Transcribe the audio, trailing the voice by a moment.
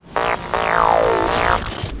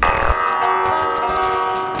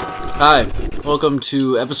Hi, welcome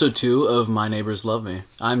to episode 2 of My Neighbors Love Me.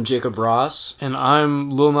 I'm Jacob Ross. And I'm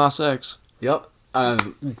Lil Nas X. Yep,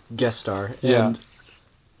 I'm guest star. Yeah. And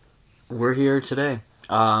we're here today.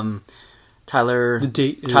 Tyler The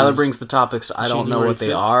date Tyler is brings the topics. I don't know January what they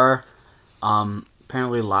 5th. are.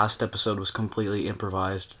 Apparently last episode was completely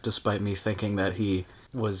improvised, despite me thinking that he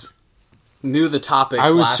knew the topics. I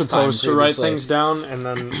was last supposed time to write previously. things down, and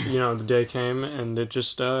then, the day came, and it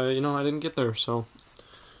just, I didn't get there, so.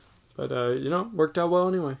 But, worked out well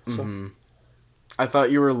anyway, so. Mm-hmm. I thought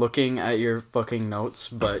you were looking at your fucking notes,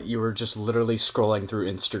 but you were just literally scrolling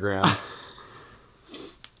through Instagram.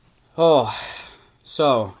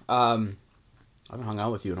 So, I haven't hung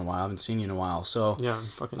out with you in a while. I haven't seen you in a while. So, Yeah,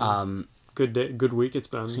 good week it's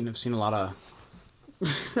been. I've seen a lot of,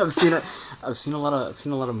 I've seen a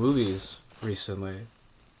lot of movies recently.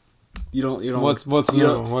 You don't. What's you new?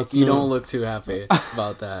 don't- What's you new? don't look too happy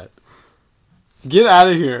about that. Get out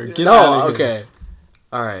of here. Get No, out of here. okay.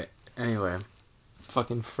 All right. Anyway,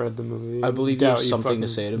 Fucking Fred the movie. I believe you have something to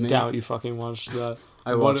say to me. Doubt you fucking watched that.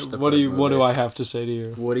 I watched the What Fred do movie. I have to say to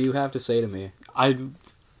you? What do you have to say to me? I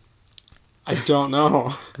don't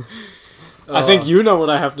know. I think you know what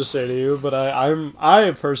I have to say to you, but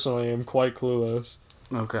I personally am quite clueless.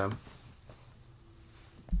 Okay.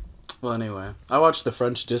 Well, anyway, I watched The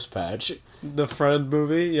French Dispatch. The Fred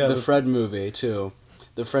movie? Yeah. The Fred movie, too.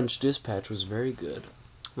 The French Dispatch was very good.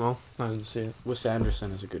 Well, I didn't see it. Wes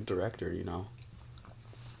Anderson is a good director, you know.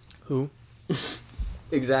 Who?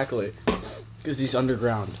 Exactly. Because he's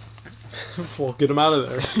underground. Well, get him out of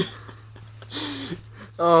there.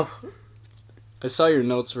 Oh. I saw your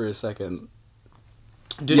notes for a second.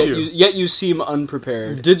 Did you? Yet you seem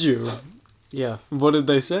unprepared. Did you? Yeah. What did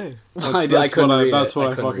they say? I couldn't read it. That's what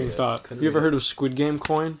I couldn't fucking read it. thought. Couldn't You ever read heard of Squid Game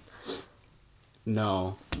coin?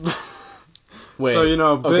 No. Wait. So,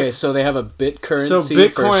 okay, so they have a bit currency so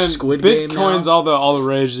Bitcoin, for Squid Game now? Bitcoin's all the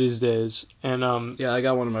rage these days, and Yeah, I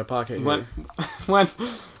got one in my pocket here.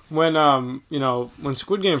 when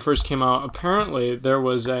Squid Game first came out, apparently there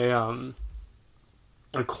was a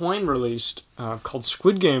coin released called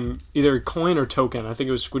Squid Game, either coin or token. I think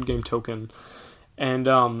it was Squid Game token, and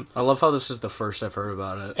I love how this is the first I've heard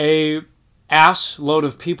about it. a ass load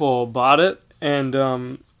of people bought it,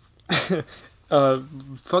 and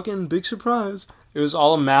fucking big surprise. It was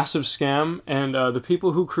all a massive scam, and the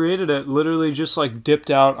people who created it literally just dipped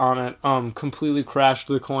out on it, completely crashed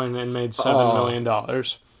the coin and made $7 million.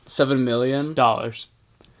 $7 million? Dollars.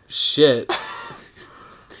 Shit.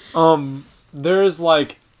 There's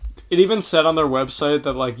it even said on their website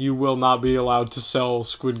that you will not be allowed to sell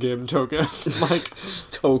Squid Game token.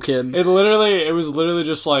 Token. It was literally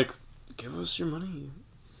just give us your money.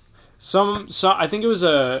 I think it was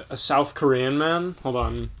a South Korean man. Hold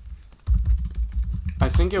on. I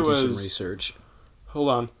think it was... Do some research. Hold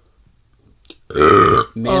on.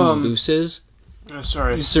 Man loses?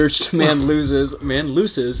 Sorry. You searched man loses. Man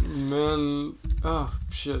loses. Man... Oh,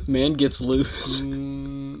 shit. Man gets loose.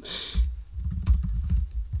 Mm,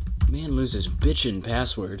 Man loses bitchin'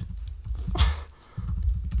 password.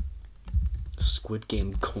 Squid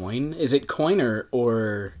Game coin? Is it coin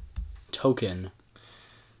or token?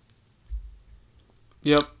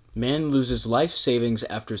 yep. Man loses life savings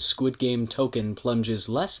after Squid Game token plunges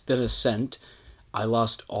less than a cent. I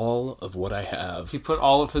lost all of what I have. He put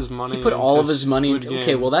all of his money He put all of his money... Squid Game.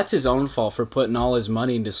 Okay, well, that's his own fault for putting all his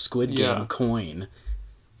money into Squid Game Yeah. coin.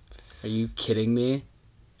 Are you kidding me?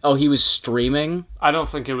 Oh, he was streaming? I don't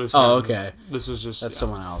think it was him. Oh, okay. This was just... That's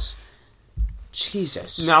someone else.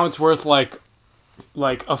 Jesus. Now it's worth a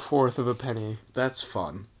fourth of a penny. That's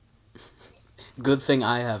fun. Good thing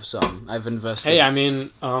I have some. I've invested. Hey, I mean,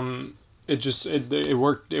 it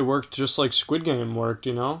worked. It worked just like Squid Game worked,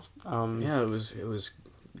 Yeah, it was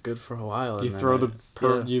good for a while. You and throw then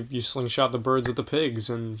you slingshot the birds at the pigs,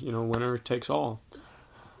 and winner takes all.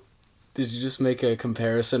 Did you just make a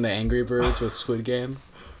comparison to Angry Birds with Squid Game?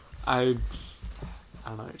 I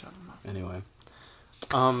don't know what you're talking about. Anyway.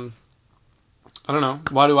 I don't know.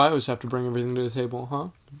 Why do I always have to bring everything to the table, huh?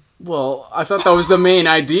 Well, I thought that was the main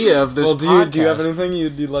idea of this podcast. Do you have anything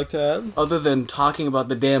you'd like to add? Other than talking about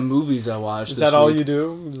the damn movies I watched Is this that all week. you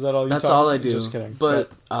do? Is that all you That's talk? all I do. Just kidding.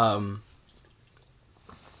 But, I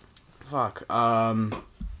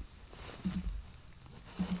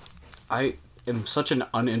am such an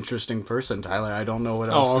uninteresting person, Tyler. I don't know what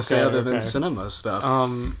else to say other than cinema stuff.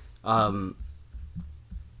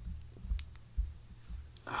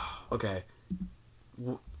 Okay.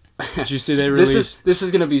 Did you see they released... This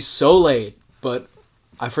is gonna be so late, but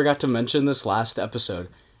I forgot to mention this last episode.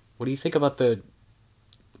 What do you think about the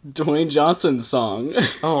Dwayne Johnson song?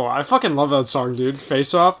 Oh, I fucking love that song, dude.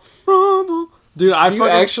 Face Off. Rumble, Dude, Do you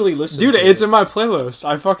actually listen Dude, to it's it? in my playlist.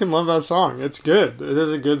 I fucking love that song. It's good. It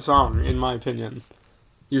is a good song, in my opinion.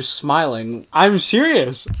 You're smiling. I'm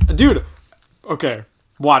serious. Dude, okay.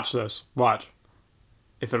 Watch this. Watch.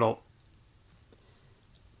 If it'll...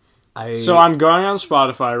 So I'm going on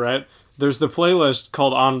Spotify, right? There's the playlist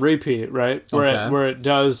called On Repeat, right? Where it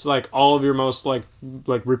does, like, all of your most, like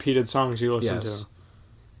repeated songs you listen to.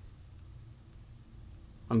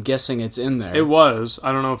 I'm guessing it's in there. It was.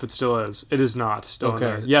 I don't know if it still is. It is not still in Okay.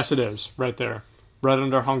 there. Yes, it is. Right there. Right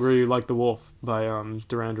under Hungry Like the Wolf by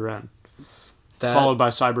Duran Duran. Followed by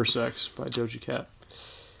Cyber 6 by Doja Cat.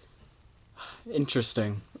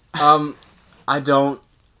 Interesting. I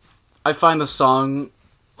find the song...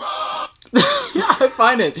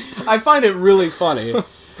 I find it really funny.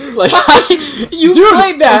 Like, you Dude,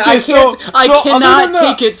 played that. okay, I cannot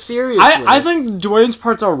take it seriously. I think Dwayne's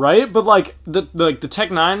part's alright, but like the Tech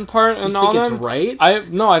 9 part and all that. You think it's right?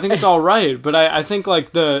 I think it's alright, but I think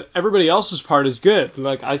like everybody else's part is good.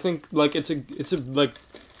 Like I think like it's heat.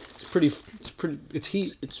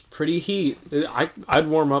 It's pretty heat. I'd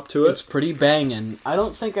warm up to it. It's pretty banging. I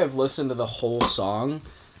don't think I've listened to the whole song.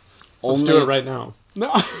 Let's do it right now.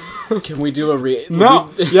 No. Can we do a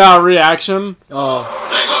reaction? Oh.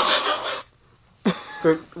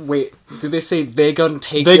 Wait, did they say they gonna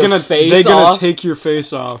take your face off? They gonna take your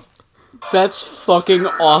face off. That's fucking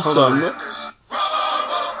awesome.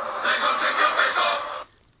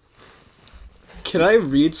 Can I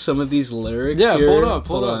read some of these lyrics? Yeah, here? hold up.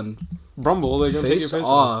 on. Rumble, they're gonna take your face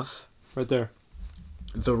off. Right there.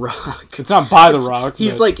 The Rock. It's not by The Rock.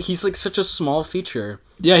 He's like such a small feature.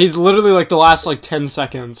 Yeah, he's literally like the last like 10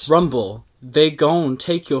 seconds. Rumble, they gon'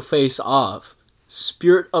 take your face off.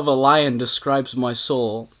 Spirit of a lion describes my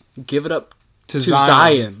soul. Give it up to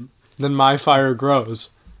Zion. Then my fire grows.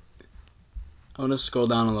 I'm gonna scroll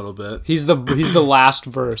down a little bit. He's the last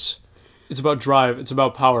verse. It's about drive. It's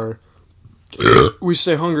about power. We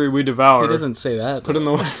stay hungry, we devour. He doesn't say that. Put in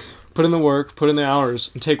the work, put in the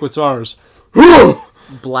hours, and take what's ours.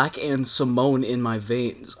 Black and Simone in my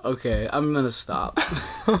veins. Okay, I'm gonna stop.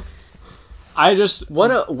 I just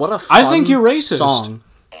what a fun I think you're racist. Song.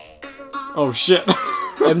 Oh shit.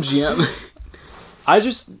 MGM.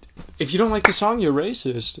 If you don't like the song, you're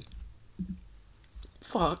racist.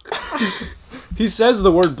 Fuck. He says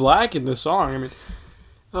the word black in the song. I mean,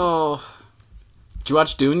 oh. Did you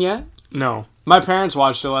watch Dune yet? No. My parents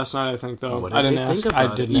watched it last night, I think, though. What did I didn't they ask. think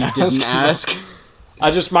about I didn't it? ask. You didn't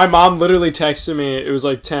ask? My mom literally texted me, it was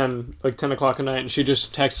like 10 o'clock at night, and she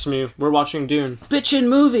just texts me, we're watching Dune. Bitchin'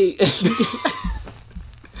 movie!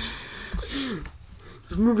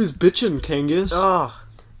 This movie's bitchin', Kangas.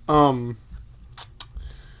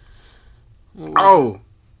 Oh.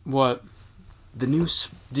 What? The new...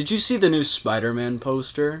 Did you see the new Spider-Man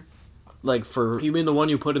poster? Like, for... You mean the one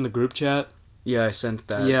you put in the group chat? Yeah, I sent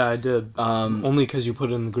that. Yeah, I did. Only because you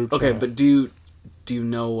put it in the group chat. Okay, but do you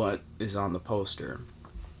know what is on the poster?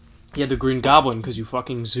 Yeah, the Green Goblin, because you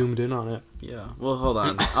fucking zoomed in on it. Yeah. Well, hold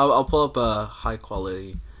on. I'll pull up a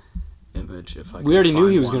high-quality image if I can. We already knew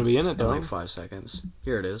find he was one going to be in it, though. In like 5 seconds.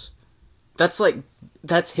 Here it is. That's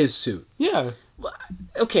his suit. Yeah.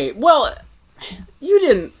 Okay, well, you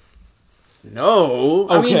didn't know.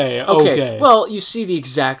 Okay. Well, you see the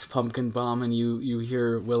exact pumpkin bomb and you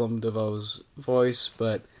hear Willem Dafoe's voice,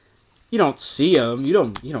 but you don't see him. You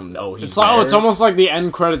don't know he's there. It's almost like the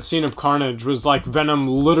end credit scene of Carnage was like Venom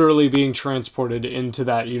literally being transported into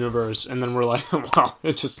that universe, and then we're like, well,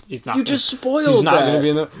 he's not. You just spoiled He's not that. going to be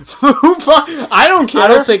in the. I don't care. I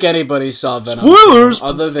don't think anybody saw Venom. Spoilers.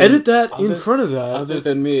 Edit that in front of that. Other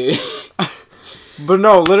than me. But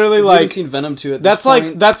no, literally, You like haven't seen Venom 2 at this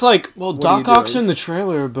point? That's like. Well, What are you Doc Ock's doing? in the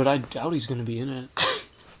trailer, but I doubt he's going to be in it.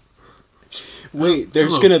 Wait,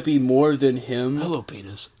 there's going to be more than him? Hello,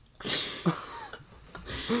 penis.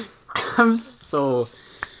 I'm so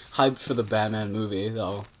hyped for the Batman movie,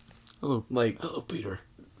 though. Hello, Peter.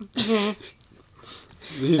 Hello.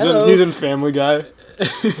 He's in Family Guy.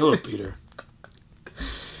 Hello, Peter.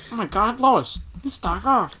 Oh my God, Lois! It's Doc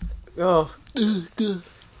Ock. Oh, good.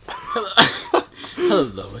 Hello,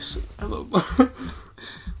 Lois. Hello.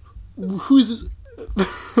 Who is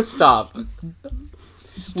this? Stop.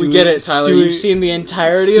 We get it, Tyler. You've seen the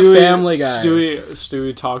entirety of Family Guy.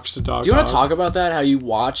 Stewie talks to Doc Ock. Do you want to talk about that? How you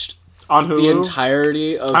watched on Hulu? The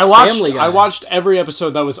entirety of Family Guy? I watched every episode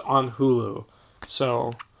that was on Hulu.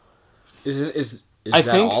 So is I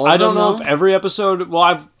that think all of I don't them, know though? if every episode. Well,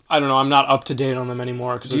 I don't know. I'm not up to date on them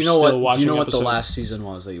anymore because Do you know what the last season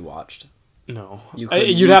was that you watched? No,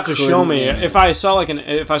 You'd have to show me. name it. If I saw like an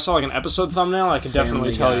episode thumbnail, I could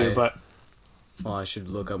definitely tell you. But well, I should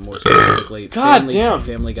look up more specifically. God damn.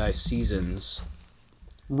 Family Guy seasons.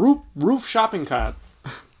 Roof shopping cart.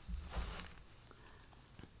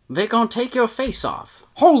 They gonna take your face off.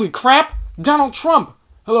 Holy crap! Donald Trump!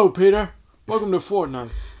 Hello, Peter. Welcome to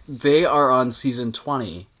Fortnite. They are on season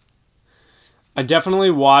 20. I definitely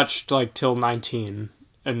watched, like, till 19.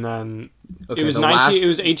 And then... Okay, it was 19. It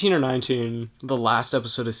was 18 or 19. The last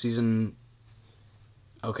episode of season...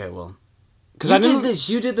 Okay, well... Because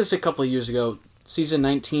You did this a couple of years ago. Season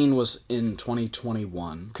 19 was in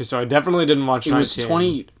 2021. Okay, so I definitely didn't watch 19. It was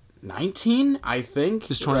 2019, I think. It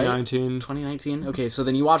was 2019. Right? 2019? Okay, so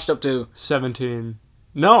then you watched up to... 17.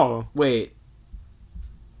 No. Wait.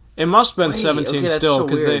 It must have been 17 still,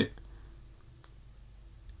 because they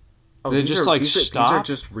just, like, stopped. These are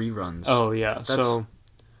just reruns. Oh, yeah, so...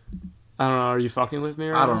 I don't know, are you fucking with me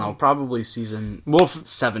right now? I don't know, probably season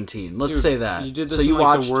 17. Let's say that. You did this in,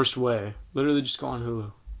 like, the worst way. Literally just go on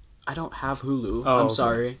Hulu. I don't have Hulu. Oh, I'm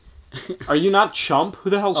sorry. Are you not Chump?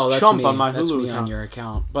 Who the hell's Chump on my Hulu That's me account? On your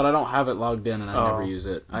account. But I don't have it logged in, and I never use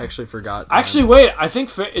it. I actually forgot. Actually, wait. I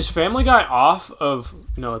think... is Family Guy off of...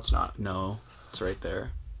 No, it's not. No. It's right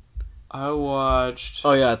there. I watched...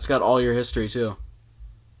 Oh, yeah. It's got all your history, too.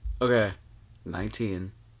 Okay.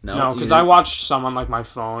 19. No, because I watched some on, like, my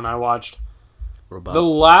phone. I watched... Robot. The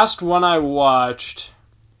last one I watched...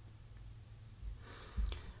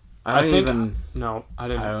 I didn't.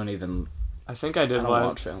 I think I did. I don't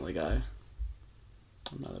watch Family Guy.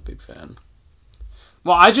 I'm not a big fan.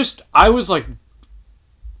 Well, I was like,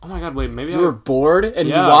 oh my god, wait, maybe you were bored and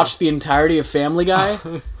you watched the entirety of Family Guy?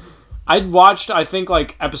 I'd watched, I think,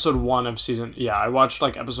 like, episode 1 of season... Yeah, I watched,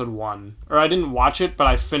 like, episode 1. Or I didn't watch it, but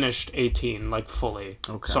I finished 18, like, fully.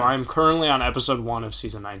 Okay. So I'm currently on episode 1 of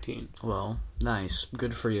season 19. Well, nice.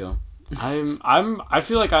 Good for you. I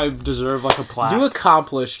feel like I deserve, like, a plaque. You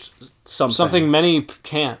accomplished something. Something many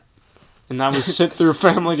can't. And that was sit through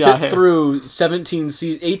Family Guy. Sit through 17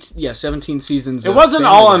 seasons. It wasn't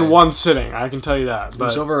all in one sitting, I can tell you that. But it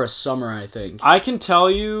was over a summer, I think. I can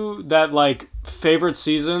tell you that, like, favorite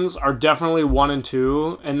seasons are definitely 1 and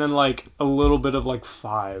 2, and then, like, a little bit of, like,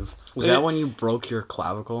 5. Was that when you broke your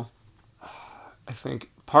clavicle? I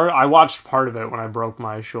think I watched part of it when I broke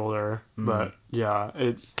my shoulder, but yeah,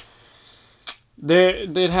 it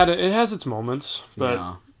has its moments, but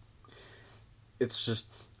yeah. It's just,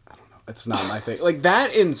 I don't know. It's not my thing. Like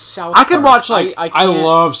that in South Park. I could watch, like, I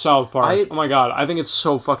love South Park. Oh my god, I think it's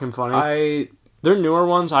so fucking funny. Their newer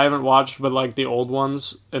ones I haven't watched, but, like, the old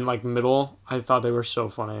ones in, like, middle, I thought they were so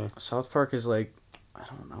funny. South Park is, like, I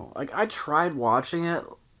don't know. Like, I tried watching it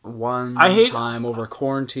one time over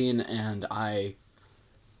quarantine, and I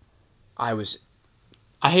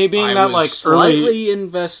hate being that, like, slightly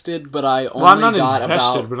invested, but I only I'm not got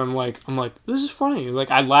invested, but I'm like, this is funny. Like,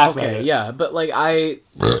 I laugh at it. Okay, yeah, but, like, I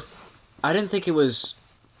didn't think it was...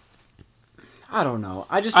 I don't know.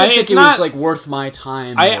 I just didn't think it was, like, worth my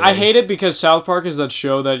time. I hate it because South Park is that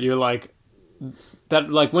show that you're, like... That,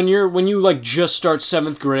 like, when you, like, just start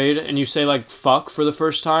 7th grade and you say, like, fuck for the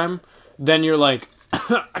first time, then you're like,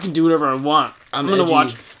 I can do whatever I want. I'm gonna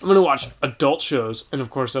watch adult shows. And, of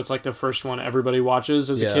course, that's, like, the first one everybody watches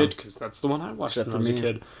as a kid, because that's the one I watched when I was a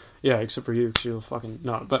kid. Yeah, except for you, because you're fucking...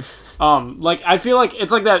 No, but, like, I feel like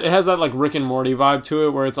it's like that... It has that, like, Rick and Morty vibe to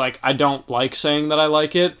it, where it's like, I don't like saying that I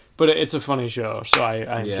like it, but it's a funny show, so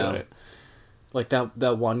I enjoy it. Like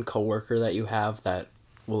that one coworker that you have that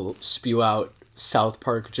will spew out South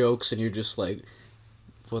Park jokes, and you're just like,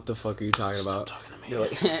 what the fuck are you talking about? Stop talking to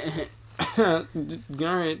me. Like,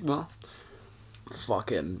 alright, well.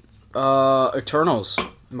 Fucking... Eternals.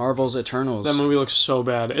 Marvel's Eternals. That movie looks so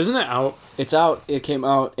bad. Isn't it out? It's out. It came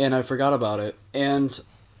out, and I forgot about it. And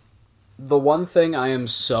the one thing I am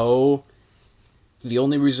so... The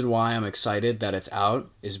only reason why I'm excited that it's out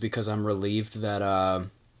is because I'm relieved that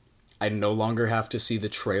I no longer have to see the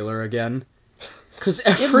trailer again. Because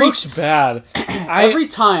it looks bad. Every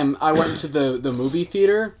time I went to the movie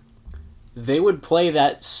theater, they would play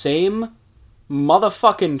that same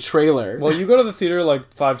motherfucking trailer. Well, you go to the theater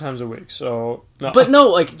like 5 times a week, so... No. But no,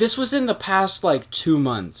 like, this was in the past, like, 2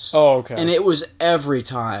 months. Oh, okay. And it was every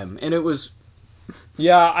time. And it was...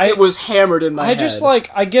 Yeah, it was hammered in my head. I just, like,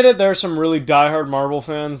 I get it, there are some really diehard Marvel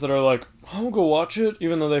fans that are like, I'll go watch it,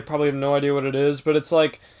 even though they probably have no idea what it is, but it's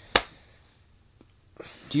like...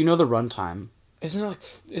 Do you know the runtime? Is it like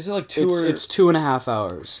 2 or... It's 2.5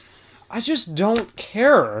 hours. I just don't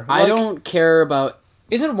care. I don't care about...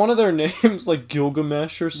 Isn't one of their names, like,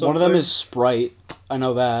 Gilgamesh or something? One of them is Sprite. I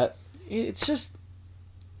know that. It's just...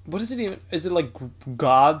 What is it even? Is it, like,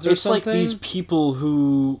 gods or something? It's like these people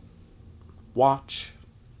who... watch,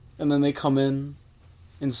 and then they come in,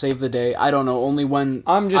 and save the day. I don't know. Only when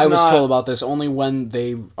I'm just I was not- told about this. Only when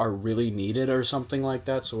they are really needed or something like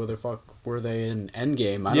that. So where the fuck were they in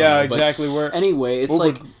Endgame? I don't know. But exactly. Where anyway, it's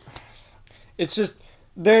like it's just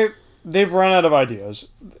they've run out of ideas.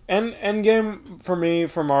 Endgame for me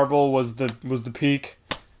for Marvel was the peak,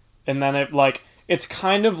 and then it's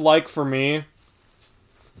kind of like for me,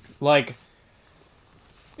 like.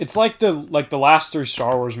 It's like the last 3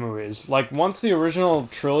 Star Wars movies. Like, once the original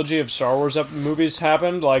trilogy of Star Wars movies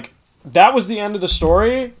happened, like, that was the end of the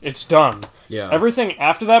story. It's done. yeah. Everything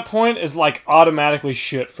after that point is, like, automatically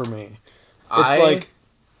shit for me. It's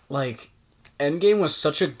like Endgame was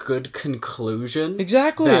such a good conclusion.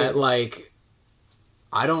 Exactly. That like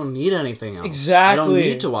I don't need anything else. Exactly. I don't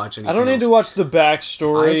need to watch anything I don't need else. to watch the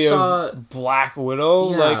backstory saw- of Black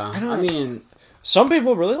Widow. Yeah, Like, I mean, some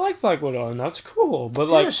people really like Black Widow, and that's cool. But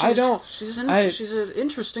like, I don't. She's an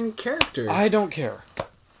interesting character. I don't care.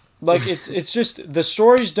 Like, it's just the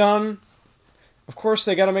story's done. Of course,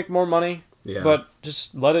 they got to make more money. Yeah. But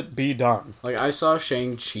just let it be done. Like, I saw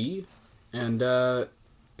Shang-Chi, and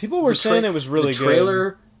People were saying it was really good. The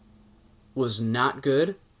trailer was not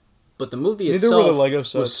good, but the movie itself were the Lego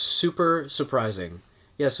sets. was super surprising.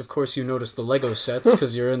 Yes, of course you noticed the Lego sets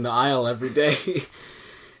because you're in the aisle every day.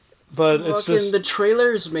 But it's just the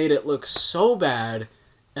trailers made it look so bad,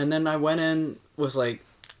 and then I went in was like,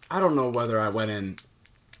 I don't know whether I went in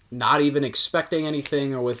not even expecting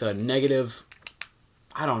anything or with a negative.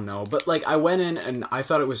 I don't know, but like I went in and I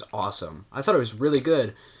thought it was awesome. I thought it was really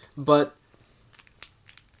good, but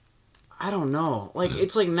I don't know. Like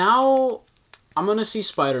it's like now I'm gonna see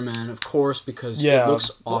Spider-Man, of course, because it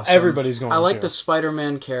looks awesome. Well, everybody's going. I like to. the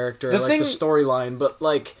Spider-Man character. I like the storyline, but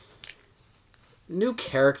like new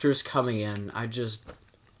characters coming in,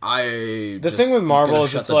 the thing with Marvel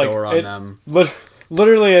is it's like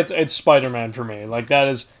literally it's Spider-Man for me. Like that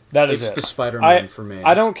is it's the Spider-Man for me.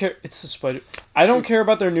 I don't care. It's the Spider. I don't care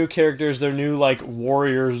about their new characters, their new like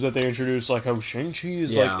warriors that they introduced. Like how Shang-Chi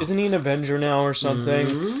is like, isn't he an Avenger now or something?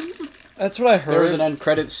 Mm-hmm. That's what I heard. There was an end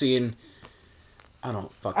credit scene. I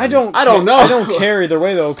don't know. I don't care either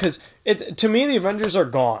way though, because it's to me the Avengers are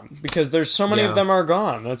gone because there's so many of them are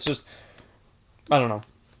gone. That's just I don't know.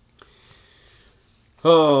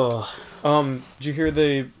 Oh. Did you hear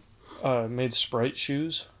they made Sprite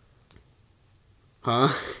shoes? Huh?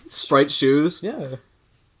 Sprite shoes? Yeah.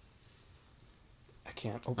 I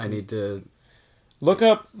can't open. I need to look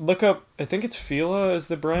up. I think it's Fila is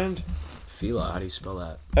the brand. Fila. How do you spell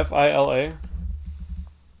that? Fila.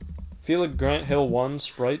 Fila Grant Hill 1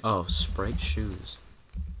 Sprite. Oh, Sprite shoes.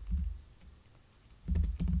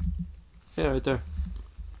 Yeah, right there.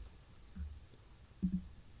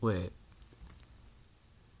 Wait.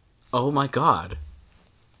 Oh my god.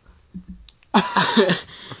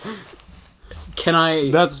 Can I...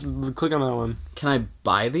 Click on that one. Can I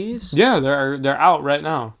buy these? Yeah, they're out right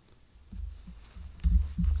now.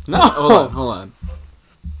 No! Hold on.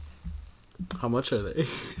 How much are they?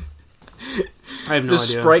 I have no idea. The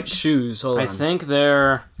Sprite shoes, hold on. I think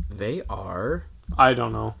they're... They are... I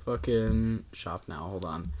don't know. Fucking shop now, hold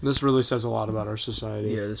on. This really says a lot about our society.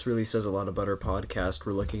 Yeah, this really says a lot about our podcast.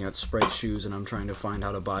 We're looking at Sprite shoes and I'm trying to find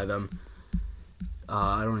how to buy them.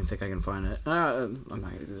 I don't even think I can find it. I'm not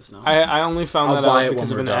going to do this now. I only found that out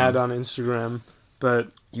because of an ad on Instagram,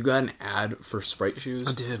 but... You got an ad for Sprite shoes?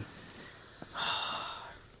 I did.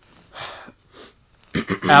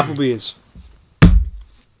 Applebee's.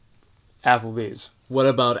 What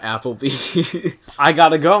about Applebee's? I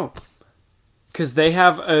gotta go. Cause they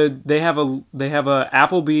have a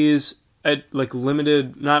Applebee's at like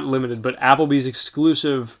limited, not limited, but Applebee's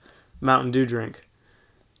exclusive Mountain Dew drink.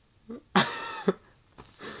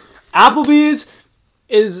 Applebee's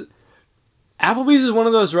is one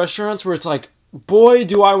of those restaurants where it's like, boy,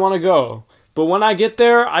 do I want to go. But when I get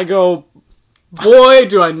there, I go, boy,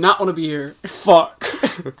 do I not want to be here. Fuck.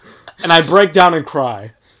 And I break down and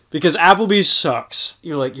cry. Because Applebee's sucks.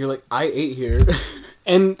 You're like, I ate here.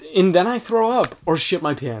 And then I throw up or shit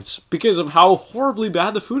my pants because of how horribly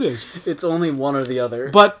bad the food is. It's only one or the other.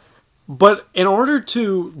 But in order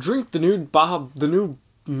to drink the new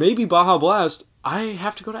Baja Blast, I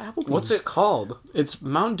have to go to Applebee's. What's it called? It's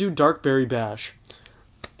Mountain Dew Dark Berry Bash.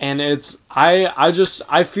 And it's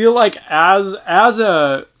I feel like as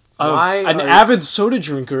an avid soda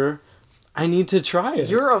drinker, I need to try it.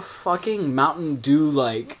 You're a fucking Mountain Dew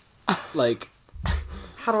like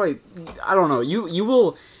how do I don't know.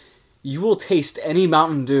 You will taste any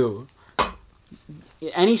Mountain Dew.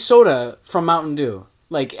 Any soda from Mountain Dew.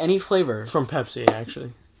 Like any flavor. From Pepsi,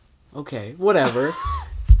 actually. Okay, whatever.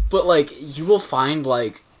 But like you will find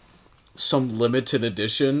like some limited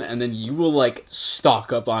edition, and then you will, like,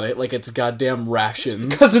 stock up on it like it's goddamn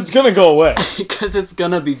rations. Because it's gonna go away. Because it's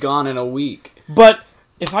gonna be gone in a week. But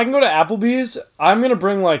if I can go to Applebee's, I'm gonna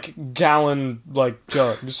bring, like, gallon, like,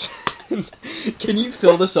 jugs. Can you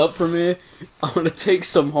fill this up for me? I'm gonna take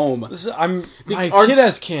some home. My kid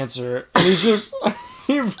has cancer, and he just...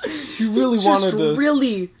 he really wanted this.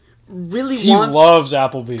 Really He loves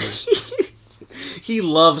Applebee's. He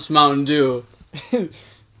loves Mountain Dew.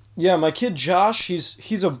 Yeah, my kid Josh,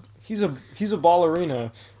 he's a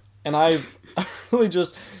ballerina, and I really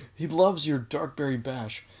just he loves your dark berry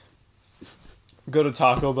bash. Go to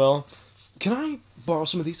Taco Bell. Can I borrow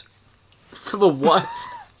some of these? Some of what?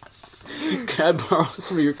 Can I borrow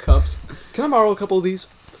some of your cups? Can I borrow a couple of these?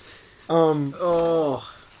 Oh.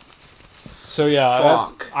 So yeah,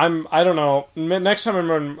 Fuck. I don't know. Next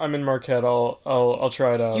time I'm in Marquette, I'll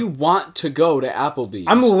try it out. You want to go to Applebee's?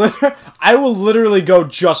 I will literally go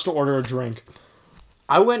just to order a drink.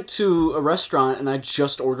 I went to a restaurant and I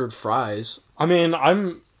just ordered fries. I mean,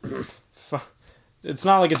 it's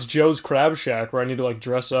not like it's Joe's Crab Shack where I need to, like,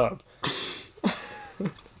 dress up.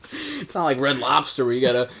 It's not like Red Lobster where you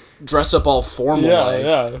gotta dress up all formal.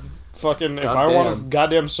 Yeah. Fucking, if I want a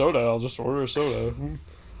goddamn soda, I'll just order a soda.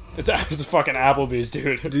 It's a fucking Applebee's,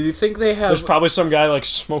 dude. Do you think they have... There's probably some guy, like,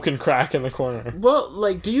 smoking crack in the corner. Well,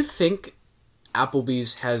 like, do you think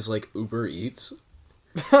Applebee's has, like, Uber Eats?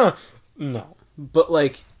 No. But,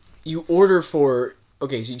 like, you order for...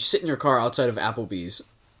 Okay, so you sit in your car outside of Applebee's.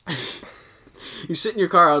 You sit in your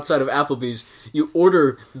car outside of Applebee's, you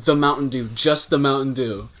order the Mountain Dew, just the Mountain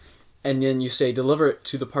Dew, and then you say, deliver it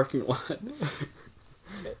to the parking lot.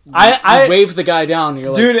 You wave the guy down, and you're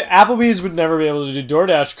like... Dude, Applebee's would never be able to do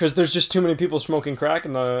DoorDash because there's just too many people smoking crack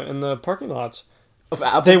in the parking lots. Of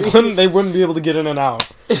Applebee's? They wouldn't be able to get in and out.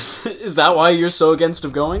 Is that why you're so against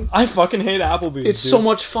of going? I fucking hate Applebee's, It's dude. so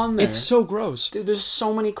much fun there. It's so gross. Dude, there's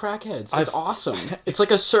so many crackheads. It's awesome. It's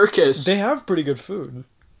like a circus. They have pretty good food.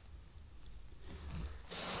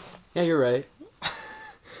 Yeah, you're right.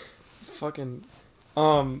 Fucking...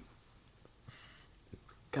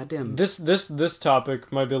 Goddamn. This topic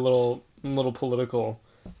might be a little political.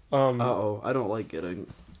 Uh-oh, I don't like getting...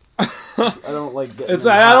 I don't like getting...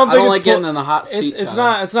 I don't like getting in the hot seat. It's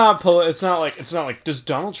not like does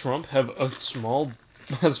Donald Trump have small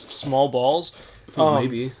balls?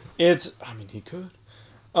 Maybe. I mean, he could.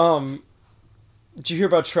 Did you hear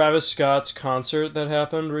about Travis Scott's concert that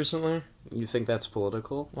happened recently? You think that's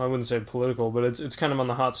political? Well, I wouldn't say political, but it's kind of on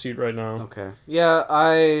the hot seat right now. Okay. Yeah,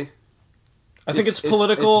 I think it's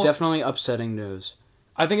political. It's definitely upsetting news.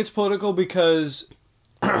 I think it's political because,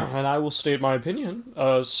 and I will state my opinion,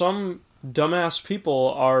 some dumbass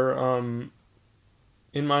people are,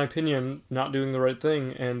 in my opinion, not doing the right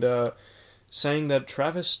thing and saying that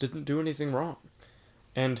Travis didn't do anything wrong.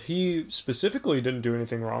 And he specifically didn't do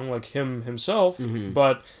anything wrong, like himself,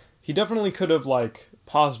 but he definitely could have, like,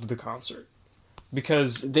 paused the concert.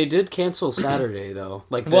 Because... They did cancel Saturday, though.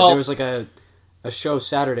 Like, there was, like, a show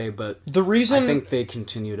Saturday, but the reason... I think they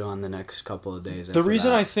continued on the next couple of days. The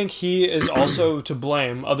reason I think he is also to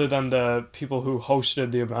blame, other than the people who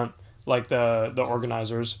hosted the event, like the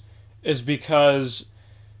organizers, is because,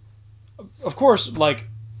 of course, like,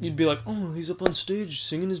 you'd be like, oh, he's up on stage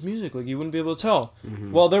singing his music, like, you wouldn't be able to tell.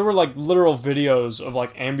 Mm-hmm. Well, there were, like, literal videos of,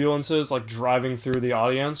 like, ambulances, like, driving through the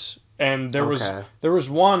audience, and there was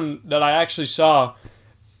one that I actually saw.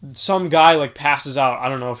 Some guy, like, passes out. I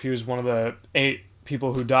don't know if he was one of the 8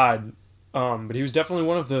 people who died, but he was definitely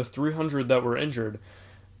one of the 300 that were injured.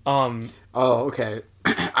 Oh, okay.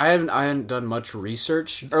 I hadn't done much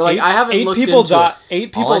research, or like I haven't looked people into it. 8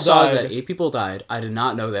 people All I saw died. is that 8 people died. I did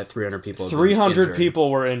not know that 300 people. 300 people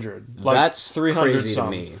were injured. Like, that's 300 crazy some.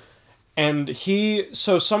 to me. And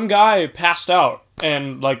some guy passed out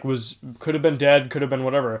and like could have been dead, could have been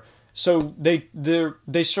whatever. So they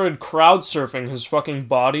started crowd surfing his fucking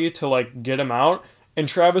body to like get him out, and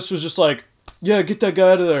Travis was just like, "Yeah, get that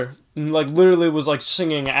guy out of there," and like literally was like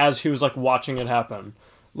singing as he was like watching it happen.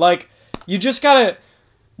 Like, you just gotta,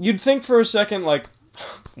 you'd think for a second like,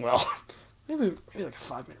 well, maybe like a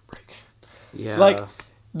 5-minute break. Yeah. Like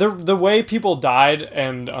the way people died,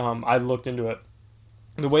 and I looked into it.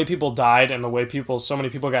 The way people died and the way so many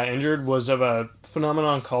people got injured was of a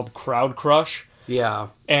phenomenon called crowd crush. Yeah.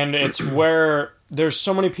 And it's where there's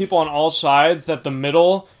so many people on all sides that the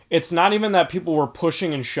middle, it's not even that people were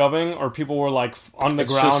pushing and shoving or people were like on the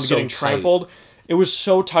ground getting trampled. It was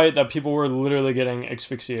so tight that people were literally getting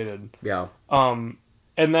asphyxiated. Yeah.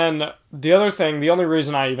 And then the other thing, the only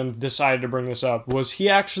reason I even decided to bring this up was he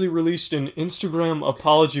actually released an Instagram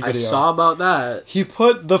apology video. I saw about that. He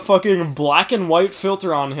put the fucking black and white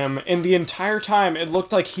filter on him, and the entire time it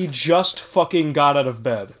looked like he just fucking got out of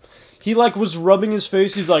bed. He like was rubbing his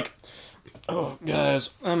face. He's like, "Oh, guys,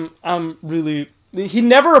 I'm really." He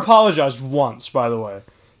never apologized once, by the way.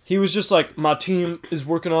 He was just like, "My team is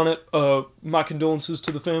working on it. My condolences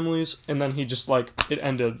to the families." And then he just like it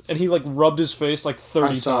ended, and he like rubbed his face like 30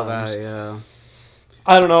 times. I saw that, yeah.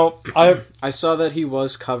 I don't know. I saw that he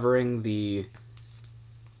was covering the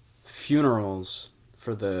funerals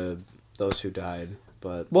for those who died,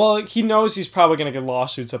 but well, he knows he's probably gonna get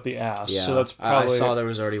lawsuits up the ass. yeah, So that's probably. I saw there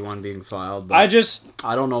was already one being filed. But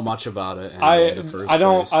I don't know much about it. I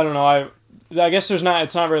don't know. I guess there's not.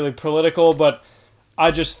 It's not really political, but I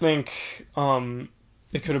just think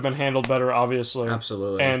it could have been handled better, obviously.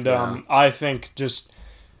 Absolutely. And I think just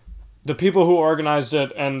the people who organized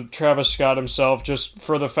it and Travis Scott himself, just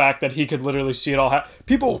for the fact that he could literally see it all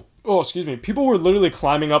people were literally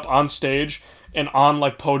climbing up on stage and on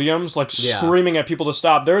like podiums, like screaming at people to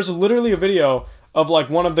stop. There's literally a video of like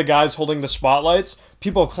one of the guys holding the spotlights.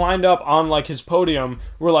 People climbed up on like his podium,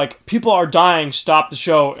 were like, "People are dying, stop the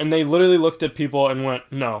show," and they literally looked at people and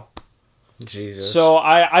went, "No." Jesus. So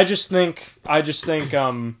I just think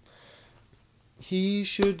he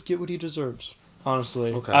should get what he deserves.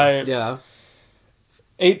 Honestly, Okay.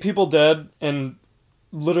 8 people dead and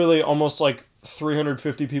literally almost like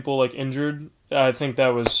 350 people like injured. I think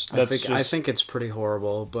I think it's pretty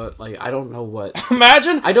horrible, but like I don't know what.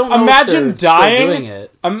 Imagine if they're dying. still doing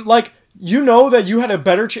it. I'm like, you know that you had a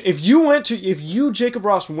better if you Jacob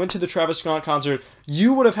Ross went to the Travis Scott concert,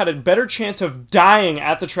 you would have had a better chance of dying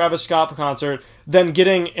at the Travis Scott concert than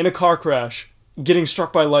getting in a car crash, getting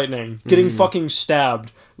struck by lightning, getting fucking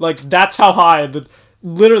stabbed. Like that's how high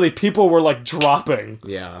literally people were like dropping.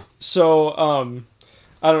 Yeah. So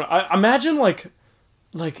I don't know. I imagine like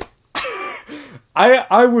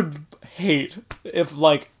I would hate if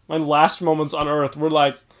like my last moments on Earth were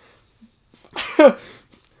like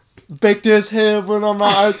baked his head when on my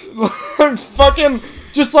eyes fucking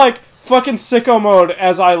just like fucking sicko mode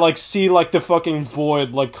as I like see like the fucking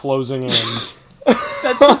void like closing in.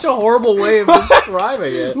 That's such a horrible way of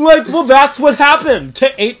describing it. Like, well, that's what happened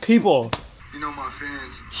to 8 people. You know, my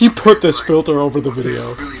fans. He put this filter over the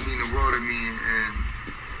video. Really mean the world to me, and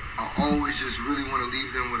I always just really want to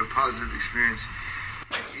leave them with a positive experience.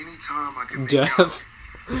 Anytime I can make Death,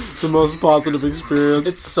 the most positive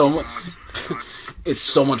experience. It's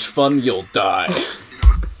so much fun. You'll die.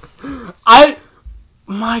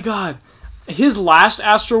 My God, his last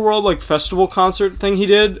Astroworld like festival concert thing he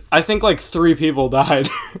did, I think like 3 people died.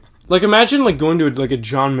 Like imagine like going to a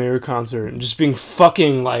John Mayer concert and just being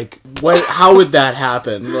fucking like. Wait, how would that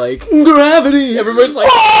happen? Like gravity. Everybody's like,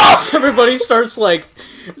 everybody starts like.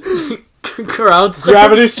 Crowds.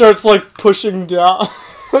 Gravity starts like pushing down.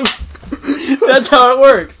 That's how it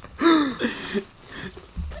works.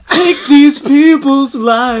 Take these people's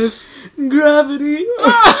lives. Gravity.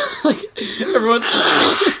 Like everyone's.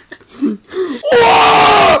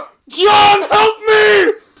 John, help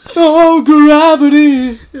me! Oh,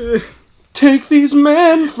 gravity. Take these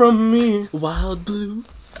men from me. Wild blue.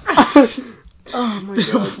 Oh my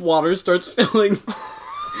God. Water starts filling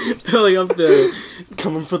up the.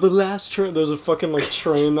 Coming for the last train. There's a fucking like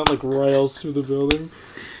train that like rails through the building.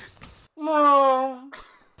 No.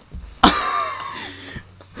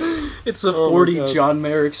 It's a 4D John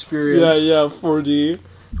Mayer experience. Yeah, 4D.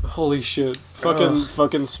 Holy shit.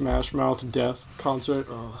 Fucking Smash Mouth Death concert.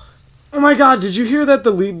 Oh my God, did you hear that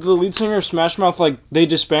the lead singer of Smash Mouth, like, they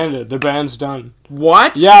disbanded. Their band's done.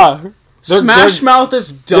 What? Yeah. Smash Mouth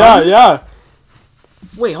is done? Yeah.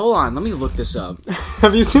 Wait, hold on. Let me look this up.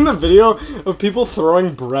 Have you seen the video of people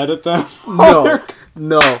throwing bread at them? No,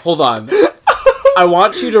 hold on. I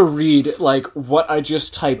want you to read, like, what I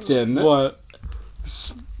just typed in. What?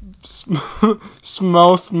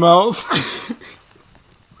 Smouth mouth.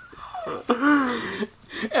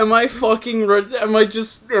 Am I stupid?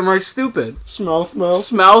 Smouth mouth.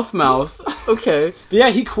 Smouth mouth. Okay. But yeah,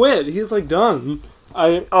 he quit. He's like done.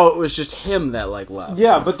 It was just him that like left.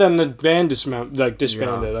 Yeah, but then the band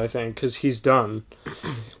disbanded, I think, because he's done.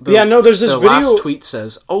 There's this video. The last tweet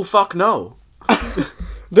says, "Oh fuck no."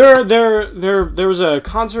 There was a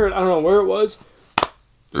concert. I don't know where it was,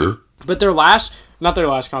 but not their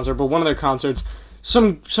last concert, but one of their concerts.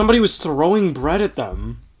 Somebody was throwing bread at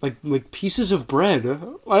them, like pieces of bread.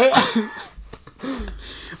 What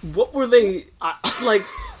were they like?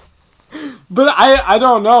 But I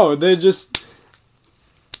don't know. They just.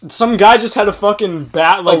 some guy just had a fucking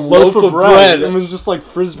loaf of bread and was just like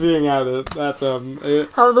frisbeeing at them.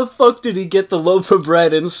 How the fuck did he get the loaf of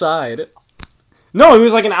bread inside? No, it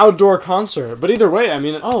was like an outdoor concert. But either way, I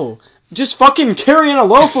mean, just fucking carrying a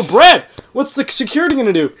loaf of bread. What's the security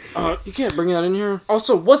gonna do? You can't bring that in here.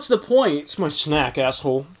 Also, what's the point? It's my snack,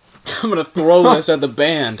 asshole. I'm gonna throw this at the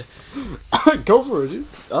band. Go for it, dude.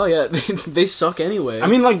 Oh yeah, they suck anyway. I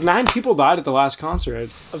mean, like 9 people died at the last concert.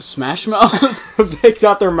 Of Smash Mouth? They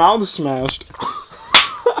got their mouths smashed.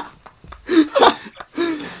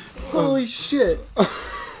 Holy shit.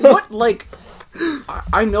 What, like...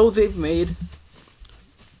 I know they've made...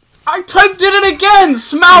 I typed it again!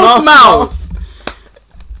 Smouth Mouth!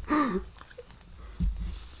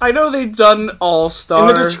 I know they've done All-Star.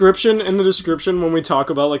 In the description, when we talk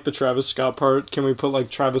about, like, the Travis Scott part, can we put, like,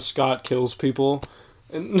 Travis Scott kills people?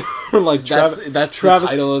 And, or, like, that's the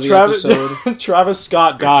title of the episode. Travis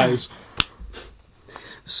Scott dies.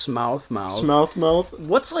 Smouth Mouth. Smouth Mouth.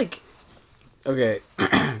 What's, like... Okay,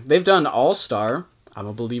 they've done All-Star. I'm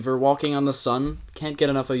a believer. Walking on the Sun. Can't get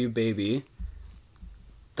enough of you, baby.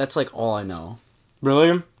 That's, like, all I know.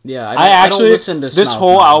 Really? Yeah, I don't listen to this Smouth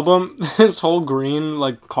whole Mouth. album, this whole green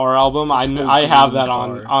like car album. I have that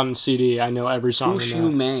on CD. I know every song.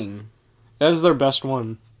 Fushu Mang. That is their best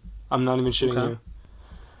one. I'm not even shitting you.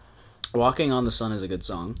 Walking on the Sun is a good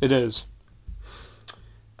song. It is.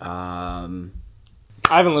 I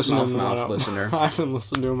haven't listened to him listener. I haven't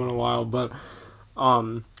listened to him in a while, but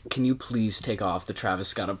can you please take off the Travis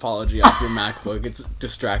Scott apology off your MacBook? It's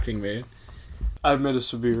distracting me. I've made a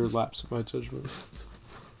severe lapse in my judgment.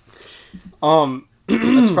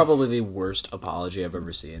 That's probably the worst apology I've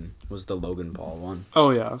ever seen. Was the Logan Paul one? Oh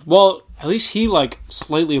yeah. Well, at least he like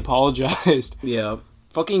slightly apologized. Yeah.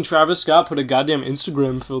 Fucking Travis Scott put a goddamn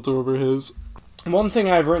Instagram filter over his. One thing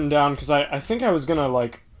I've written down because I think I was gonna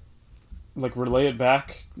like relay it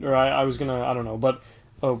back, or I was gonna, I don't know, but.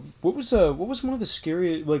 What was one of the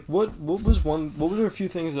scary, like, what were a few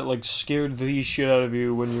things that, like, scared the shit out of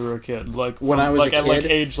you when you were a kid? Like, when I was a kid? At, like,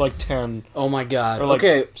 age, like, 10. Oh my god. Or, like,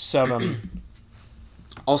 okay. 7.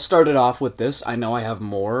 I'll start it off with this. I know I have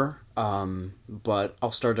more, but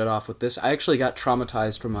I'll start it off with this. I actually got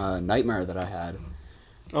traumatized from a nightmare that I had.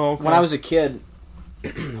 Oh, okay. When I was a kid...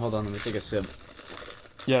 Hold on, let me take a sip.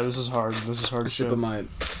 Yeah, this is hard. This is hard shit. Sip of my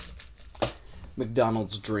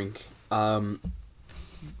McDonald's drink.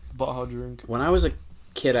 Baja drink. When I was a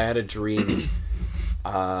kid, I had a dream.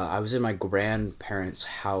 I was in my grandparents'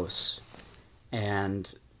 house,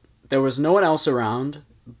 and there was no one else around,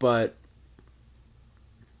 but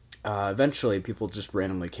eventually people just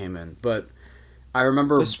randomly came in. But I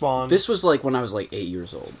remember this was like when I was like 8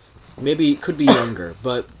 years old. Maybe it could be younger,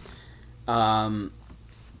 but I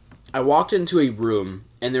walked into a room,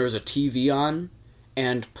 and there was a TV on,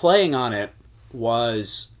 and playing on it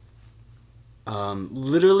was...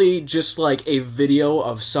 literally just like a video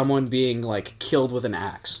of someone being like killed with an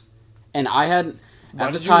axe, and I had why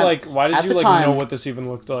did you know what this even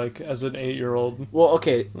looked like as an 8-year-old? Well,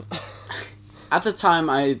 okay, at the time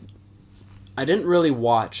I didn't really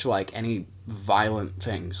watch like any violent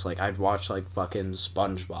things. Like I'd watch like fucking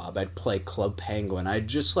SpongeBob, I'd play Club Penguin, I'd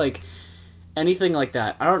just like anything like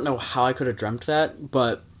that. I don't know how I could have dreamt that,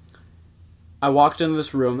 but I walked into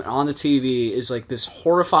this room, and on the TV is, like, this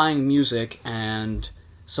horrifying music, and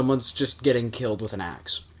someone's just getting killed with an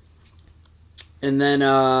axe. And then,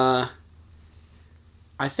 I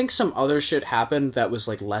think some other shit happened that was,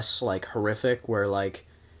 like, less, like, horrific, where, like,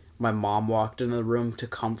 my mom walked into the room to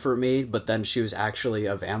comfort me, but then she was actually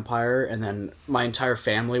a vampire, and then my entire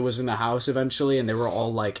family was in the house eventually, and they were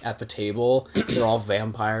all, like, at the table. They're all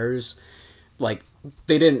vampires. Like,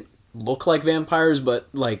 they didn't look like vampires, but,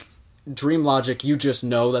 like... Dream logic, you just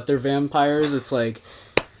know that they're vampires. It's like...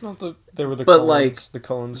 They were the but Cullens, like, the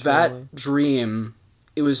Cullens that family. dream,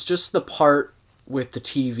 it was just the part with the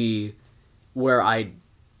TV where I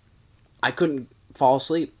couldn't fall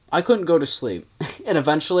asleep. I couldn't go to sleep. And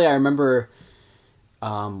eventually I remember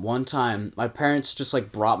one time my parents just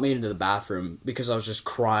like brought me into the bathroom because I was just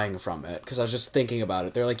crying from it. Because I was just thinking about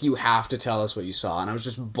it. They're like, you have to tell us what you saw. And I was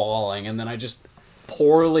just bawling. And then I just...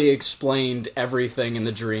 poorly explained everything in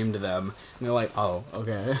the dream to them, and they're like, "Oh,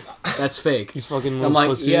 okay, that's fake." You fucking. I'm like,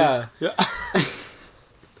 pussy. yeah.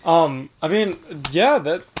 I mean, yeah.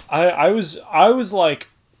 That I was like,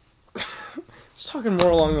 just talking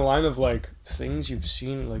more along the line of like things you've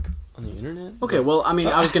seen like on the internet. Okay, well, I mean,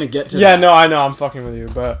 I was gonna get to. Yeah, that. no, I know, I'm fucking with you,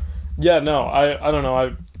 but yeah, no, I don't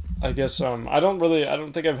know, I guess I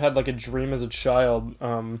don't think I've had like a dream as a child.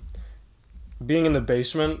 Being in the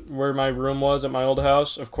basement where my room was at my old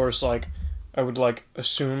house, of course, like, I would, like,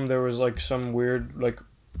 assume there was, like, some weird, like,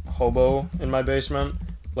 hobo in my basement.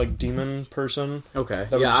 like demon person. Okay.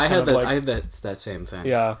 That Yeah, was I kind had of that. like- I had that same thing.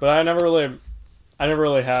 Yeah, but I never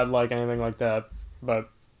really had like anything like that. But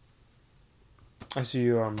I see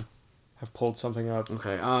you have pulled something up.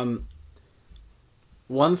 Okay.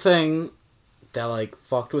 One thing that like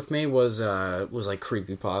fucked with me was like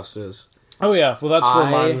creepypastas. Oh yeah, well that's where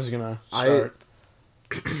I- mine was gonna start.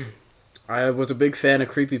 I was a big fan of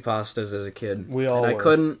creepypastas as a kid. We all and I were.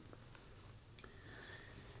 couldn't.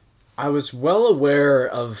 I was well aware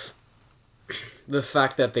of the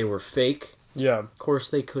fact that they were fake. Yeah, Of course,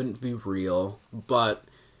 they couldn't be real, but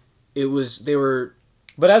they were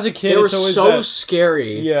but as a kid, they were it's always so that,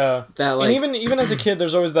 scary. yeah. That like And even as a kid,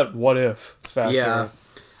 there's always that what if factor. yeah,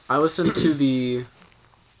 I listened to Mr.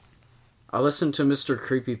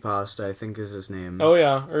 Creepypasta, I think is his name. Oh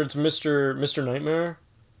yeah, or it's Mr. Nightmare.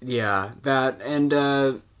 Yeah, that, and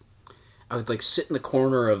I would like sit in the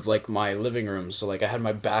corner of like my living room, so like I had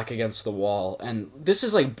my back against the wall, and this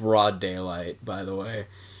is like broad daylight, by the way.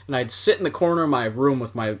 And I'd sit in the corner of my room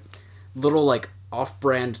with my little like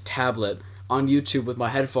off-brand tablet on YouTube with my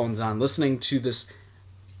headphones on, listening to this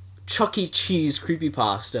Chuck E. Cheese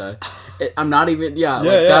creepypasta. I'm not even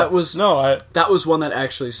that was that was one that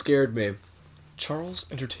actually scared me.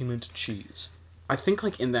 Charles Entertainment Cheese. I think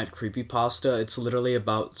like in that creepypasta, it's literally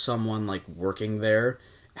about someone like working there,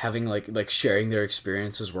 having like sharing their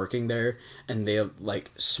experiences working there, and they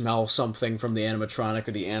like smell something from the animatronic,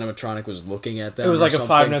 or the animatronic was looking at them. It was or like something. a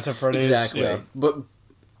Five Nights at Freddy's. Exactly. Yeah. But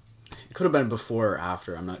it could have been before or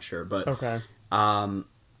after, I'm not sure. But Okay. and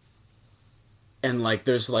like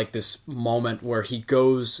there's like this moment where he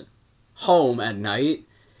goes home at night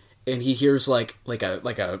and he hears like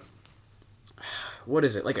a what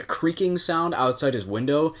is it, like a creaking sound outside his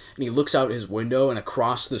window, and he looks out his window, and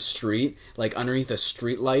across the street, like underneath a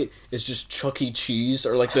street light, is just Chuck E. Cheese,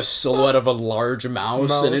 or like the silhouette of a large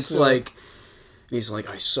mouse, and it's yeah. like, and he's like,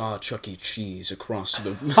 I saw Chuck E. Cheese across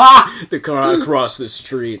across the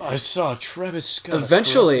street. I saw Travis Scott.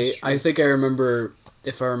 Eventually, I think I remember,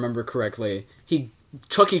 if I remember correctly,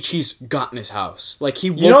 Chuck E. Cheese got in his house. Like, he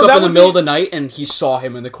woke up in the middle of the night and he saw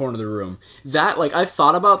him in the corner of the room. That, like, I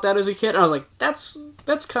thought about that as a kid, and I was like, that's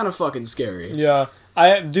kind of fucking scary. Yeah.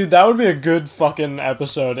 Dude, that would be a good fucking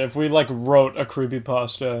episode if we, like, wrote a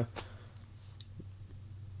creepypasta.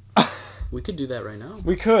 We could do that right now.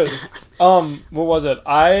 We could. What was it?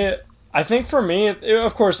 I think for me,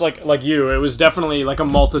 of course, like you, it was definitely, like, a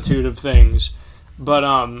multitude of things. But,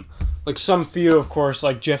 like, some few, of course,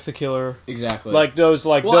 like Jeff the Killer. Exactly. Like, those,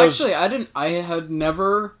 like, well, those... actually, I had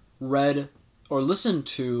never read or listened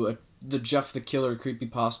to the Jeff the Killer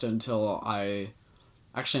creepypasta until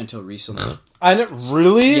recently. I didn't...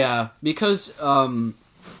 Really? Yeah, because,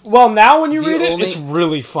 Well, now when you read it, it's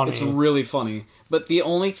really funny. It's really funny. But the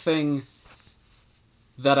only thing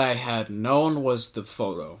that I had known was the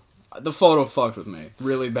photo. The photo fucked with me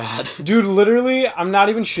really bad. Dude, literally, I'm not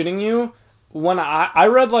even shitting you. When I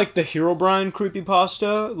read like the Herobrine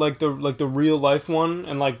creepypasta, like the real life one,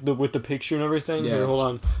 and like with the picture and everything. Yeah. Here,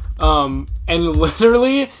 hold on. And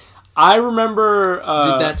literally, I remember.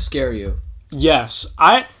 Did that scare you? Yes,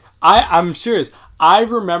 I'm serious. I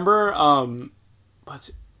remember.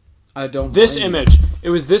 I don't. This image. It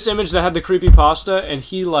was this image that had the creepypasta, and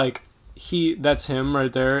that's him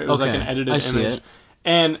right there. It was like an edited image. See it.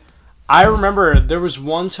 And I remember there was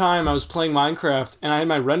one time I was playing Minecraft and I had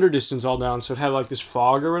my render distance all down, so it had like this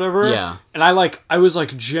fog or whatever. Yeah. And I was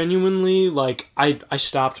like genuinely like I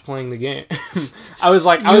stopped playing the game. I was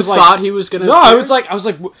like he was gonna. No, I was like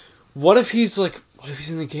what if he's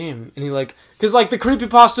in the game and he like, because like the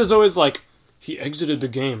creepypasta is always like, he exited the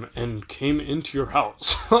game and came into your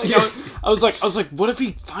house. Like, I was like, what if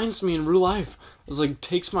he finds me in real life? I was like,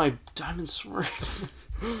 takes my diamond sword.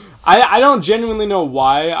 I don't genuinely know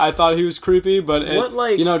why I thought he was creepy, but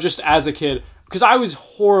just as a kid, because I was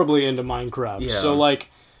horribly into Minecraft. Yeah. So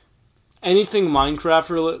like anything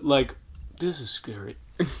Minecraft related, like, this is scary.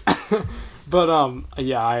 But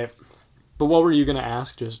but what were you gonna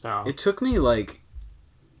ask just now? It took me like,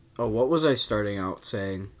 what was I starting out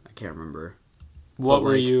saying? I can't remember. What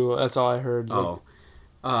were you? That's all I heard.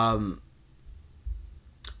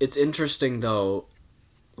 It's interesting though,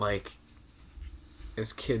 like,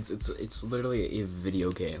 as kids, it's literally a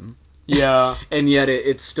video game. Yeah. And yet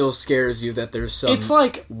it still scares you that there's some, it's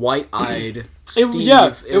like white-eyed Steve.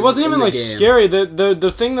 It wasn't even like game. scary.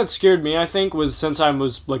 The thing that scared me, I think, was since I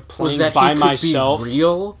was like playing by myself. Be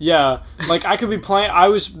real? Yeah, like I could be playing.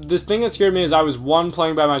 This thing that scared me is I was, one,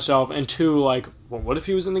 playing by myself, and two, like, well, what if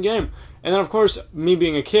he was in the game? And then of course, me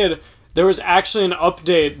being a kid, there was actually an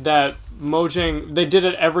update that Mojang, they did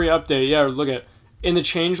it every update. Yeah, look at. in the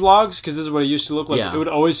change logs, because this is what it used to look like, Yeah. it would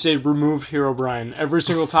always say removed Herobrine every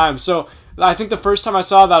single time. So I think the first time I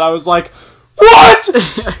saw that, I was like, what?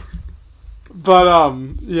 But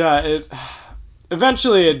yeah, it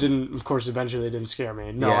eventually didn't scare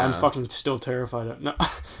me. No, Yeah. I'm fucking still terrified of it. No.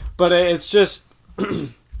 But it's just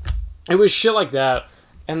it was shit like that.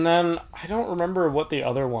 And then I don't remember what the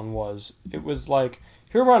other one was. It was like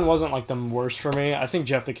Herobrine wasn't like the worst for me. I think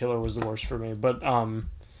Jeff the Killer was the worst for me, but I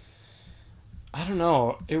don't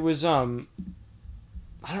know. It was I don't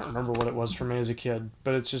remember what it was for me as a kid,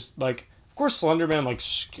 but it's just like, of course, Slender Man like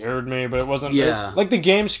scared me, but it wasn't. Yeah. Like the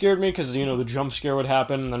game scared me because the jump scare would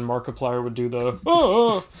happen, and then Markiplier would do the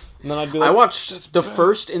oh, and then I'd be like, I watched the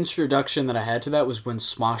first introduction that I had to that was when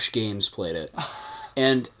Smosh Games played it,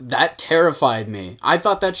 and that terrified me. I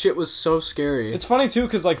thought that shit was so scary. It's funny too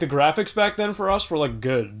because like the graphics back then for us were like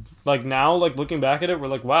good. Like now, like looking back at it, we're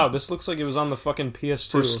like, wow, this looks like it was on the fucking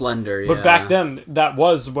PS2. For Slender, yeah. But back then, that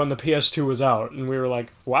was when the PS2 was out, and we were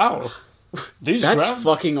like, wow, that's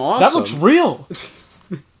fucking awesome. That looks real.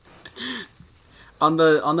 On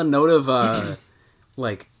the note of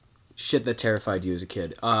like shit that terrified you as a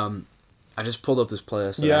kid, I just pulled up this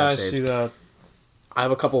playlist. That Yeah, I I have saved. see that. I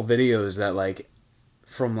have a couple videos that like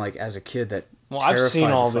from like as a kid that. Well, I've seen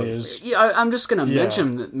terrified all the fuck- these. Yeah, I'm just gonna Yeah.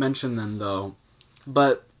 mention them though,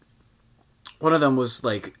 but one of them was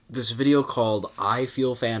like this video called "I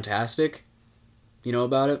Feel Fantastic." You know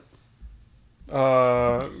about it?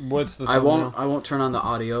 What's the? I thumbnail? won't turn on the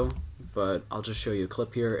audio, but I'll just show you a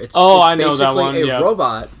clip here. It's I know that basically one. a Yeah.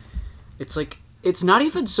 robot. It's like it's not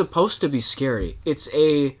even supposed to be scary. It's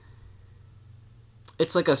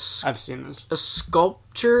like I've seen this. a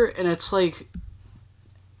sculpture, and it's like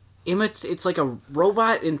it's like a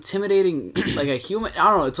robot intimidating like a human. I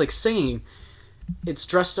don't know. It's like singing. It's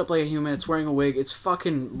dressed up like a human. It's wearing a wig. It's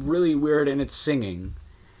fucking really weird, and it's singing.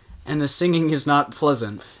 And the singing is not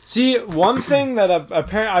pleasant. See, one thing that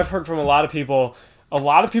apparently I've heard from a lot of people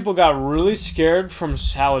got really scared from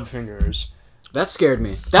salad fingers. That scared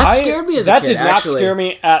me. That scared me as a kid. That did not actually. scare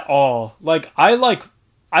me at all. Like I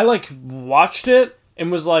watched it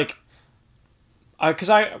and was like,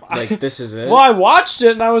 This is it. well, I watched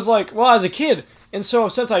it and I was like, well, as a kid. And so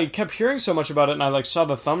since I kept hearing so much about it and I like saw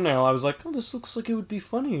the thumbnail, I was like, oh, this looks like it would be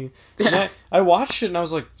funny. And I watched it and I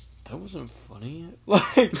was like, that wasn't funny.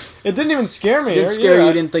 Like, it didn't even scare me. It didn't scare you.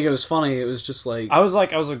 You didn't think it was funny. It was just like... I was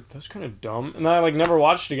like, that's kind of dumb. And then I like never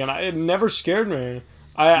watched it again. It never scared me.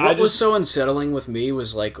 What was so unsettling with me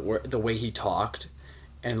was like the way he talked.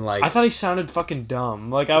 And like... I thought he sounded fucking dumb.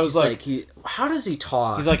 Like, I was like... how does he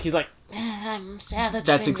talk? He's like... I'm salad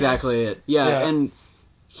That's fingers. exactly it. Yeah, and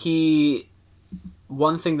he...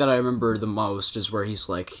 One thing that I remember the most is where he's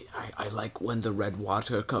like, I like when the red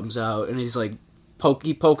water comes out, and he's like,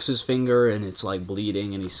 he pokes his finger, and it's like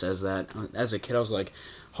bleeding, and he says that. As a kid, I was like,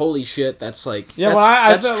 holy shit, that's like,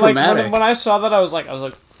 that's traumatic. Like, when I saw that, I was like,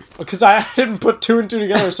 because I didn't put two and two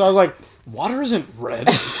together, so I was like, water isn't red.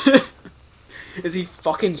 Is he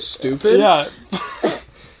fucking stupid? Yeah.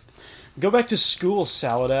 Go back to school,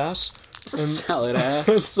 salad ass. It's a salad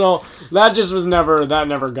ass. So that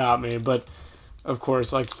never got me, but of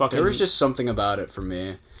course, like fucking. There was just something about it for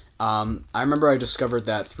me. I remember I discovered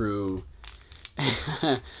that through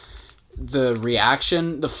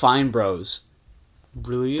the Fine Bros.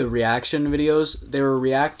 Really? The reaction videos. They were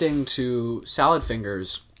reacting to Salad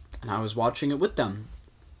Fingers, and I was watching it with them.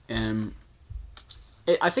 And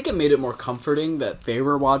I think it made it more comforting that they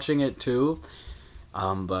were watching it too.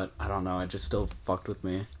 But I don't know, it just still fucked with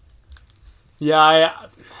me. Yeah,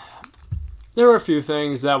 there were a few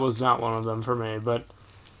things. That was not one of them for me, but...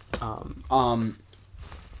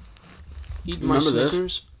 Eat my remember this?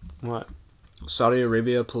 Snickers? What? Saudi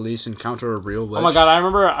Arabia police encounter a real witch. Oh my god, I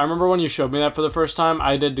remember when you showed me that for the first time.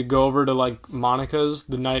 I did to go over to like Monica's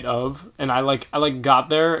the night of, and I got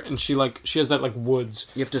there, and she has that like woods.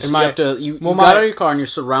 You got my- out of your car and you're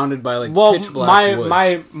surrounded by like pitch black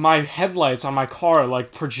woods. my headlights on my car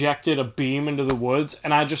like projected a beam into the woods,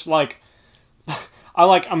 and I just like I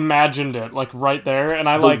like imagined it like right there, and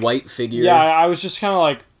I the like white figure. Yeah, I was just kind of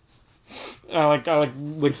like I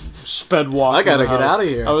sped walk. I gotta get out of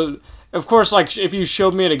here. I was, of course, like if you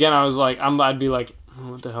showed me it again, I was like, I'd be like,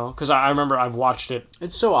 oh, what the hell? Because I remember I've watched it.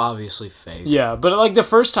 It's so obviously fake. Yeah, but like the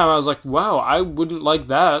first time, I was like, wow, I wouldn't like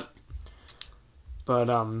that. But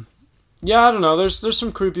yeah, I don't know. There's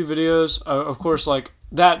some creepy videos. Of course, like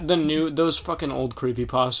those fucking old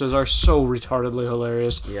creepypastas are so retardedly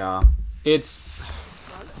hilarious. Yeah. It's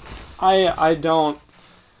I don't.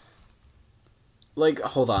 Like,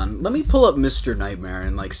 hold on. Let me pull up Mr. Nightmare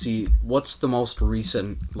and, like, see what's the most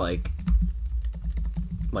recent, like,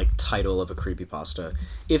 like title of a creepypasta,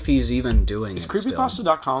 if he's even doing Is it still.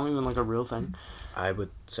 creepypasta.com even like a real thing? I would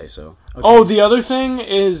say so. Okay. Oh, the other thing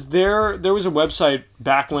is there was a website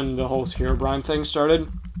back when the whole Herobrine thing started.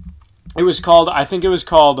 It was called, I think it was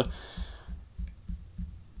called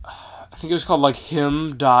like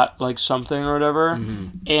him dot like something or whatever.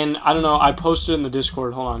 Mm-hmm. And I don't know, I posted in the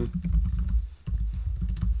Discord, hold on.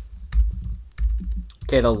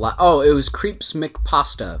 Okay, it was Creeps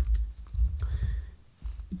McPasta.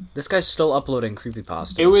 This guy's still uploading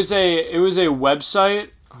creepypastas. It was a website,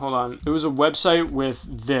 hold on. It was a website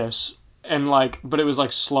with this and like, but it was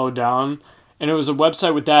like slowed down. And it was a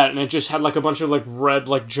website with that, and it just had like a bunch of like red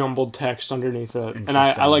like jumbled text underneath it. And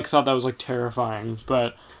I like thought that was like terrifying,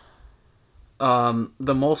 but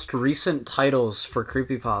the most recent titles for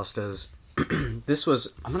creepypastas. This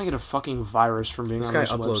was. I'm gonna get a fucking virus from being on This this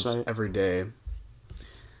guy uploads website. every day.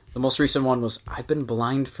 The most recent one was, I've been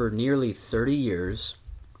blind for nearly 30 years.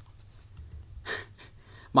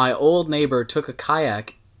 My old neighbor took a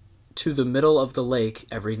kayak to the middle of the lake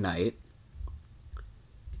every night.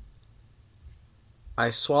 I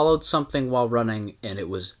swallowed something while running, and it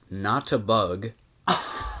was not a bug.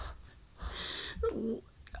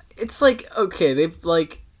 It's like, okay, they've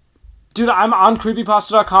like... Dude, I'm on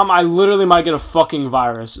creepypasta.com. I literally might get a fucking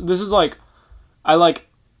virus. This is like... I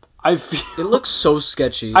feel... It looks so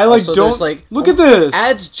sketchy. I like also, don't... there's, like, look at this!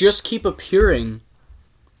 Ads just keep appearing.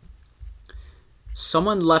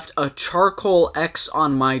 Someone left a charcoal X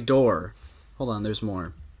on my door. Hold on, there's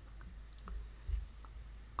more.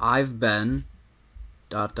 I've been... ...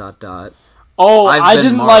 Oh, I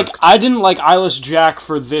didn't like Eyeless Jack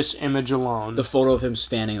for this image alone. The photo of him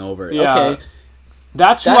standing over it. Yeah. Okay.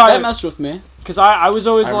 That's That why... messed with me. Because I was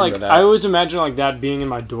always I like... remember that. I always imagine like that being in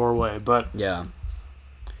my doorway, but... Yeah,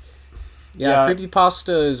 Yeah.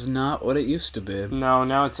 creepypasta is not what it used to be. No,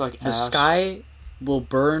 now it's like The ass. sky will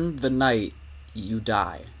burn the night you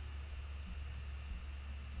die.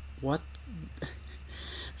 What?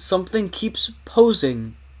 Something keeps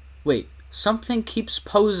posing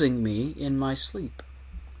me in my sleep.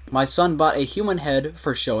 My son bought a human head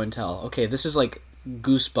for show and tell. Okay, this is like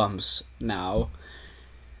Goosebumps now.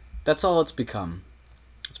 That's all it's become.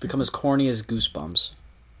 It's become as corny as Goosebumps.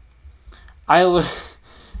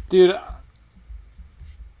 Dude,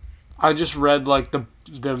 I just read like the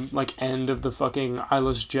like end of the fucking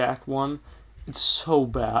Eyeless Jack one. It's so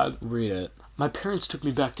bad. Read it. My parents took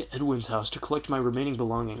me back to Edwin's house to collect my remaining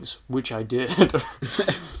belongings, which I did.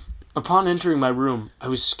 Upon entering my room, I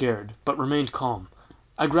was scared, but remained calm.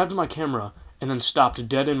 I grabbed my camera and then stopped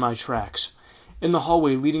dead in my tracks. In the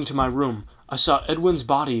hallway leading to my room, I saw Edwin's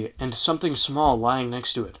body and something small lying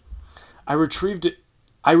next to it. I retrieved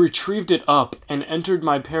it up and entered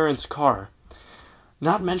my parents' car,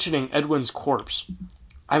 not mentioning Edwin's corpse.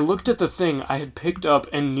 I looked at the thing I had picked up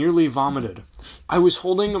and nearly vomited. I was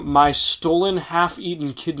holding my stolen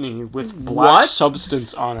half-eaten kidney with black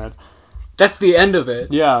substance on it. That's the end of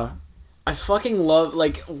it. Yeah. I fucking love,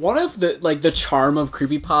 like, one of the, like, the charm of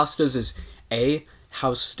creepypastas is, A,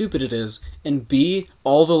 how stupid it is, and B,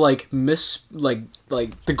 all the, like, the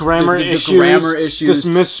grammar issues. The grammar issues. Just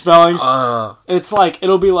misspellings. It's like,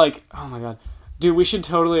 it'll be like, oh my god. Dude, we should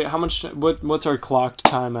totally, what's our clocked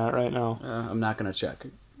time at right now? I'm not gonna check.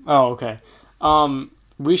 Oh, okay.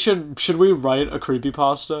 Should we write a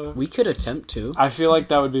creepypasta? We could attempt to. I feel like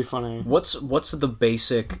that would be funny. What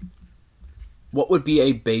would be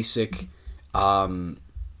a basic,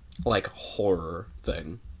 like, horror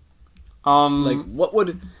thing? Like, what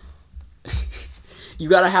would... You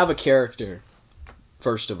gotta have a character,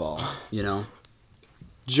 first of all, you know?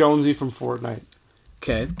 Jonesy from Fortnite.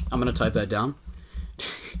 Okay, I'm gonna type that down.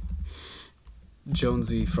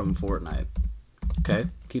 Jonesy from Fortnite. Okay,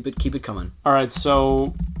 keep it coming. Alright,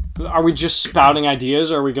 so... Are we just spouting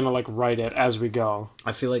ideas, or are we gonna, like, write it as we go?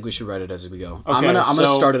 I feel like we should write it as we go. Okay, I'm gonna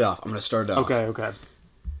start it off. Okay.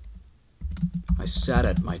 I sat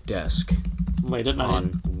at my desk Late at night. on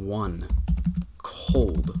one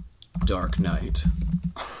cold, dark night.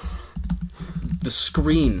 The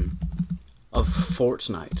screen of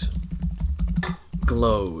Fortnite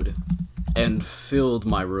glowed and filled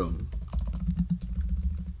my room.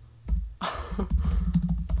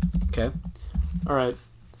 Okay? Alright.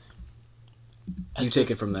 You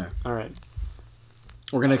take it from there. Alright.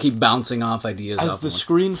 We're gonna keep bouncing off ideas. As the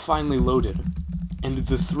screen finally loaded, and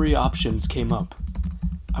the 3 options came up,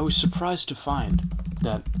 I was surprised to find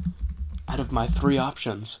that, out of my 3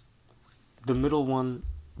 options, the middle one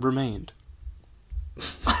remained.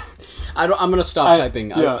 I'm gonna stop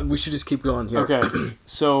typing. Yeah. We should just keep going here. Okay,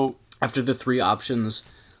 so... After the 3 options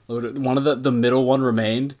loaded, one of the middle one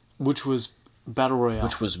remained. Which was Battle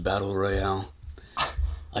Royale.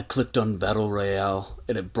 I clicked on Battle Royale,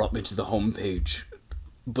 and it brought me to the homepage.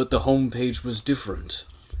 But the homepage was different.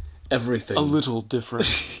 Everything. A little different.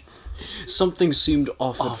 Something seemed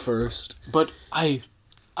off at first. But I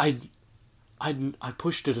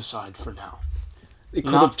pushed it aside for now. It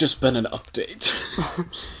could have just been an update.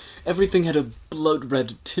 Everything had a blood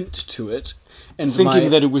red tint to it. And Thinking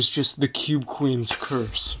that it was just the Cube Queen's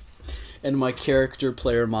curse. And my character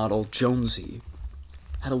player model, Jonesy,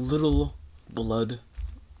 had a little blood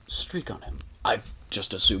streak on him. I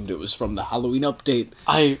just assumed it was from the Halloween update.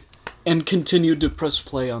 And continued to press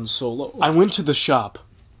play on Solo. I went to the shop,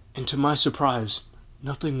 and to my surprise,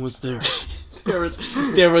 nothing was there.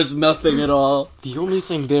 There was nothing at all. The only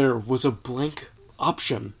thing there was a blank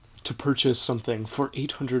option to purchase something for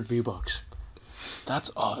 800 V-Bucks.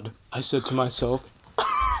 That's odd, I said to myself.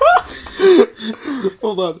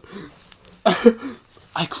 Hold on.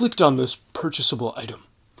 I clicked on this purchasable item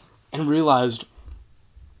and realized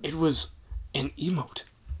it was an emote.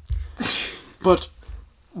 But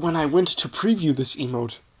when I went to preview this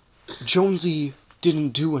emote, Jonesy didn't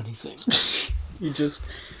do anything. He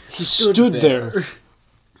stood there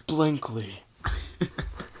blankly,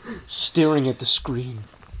 staring at the screen.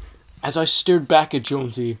 As I stared back at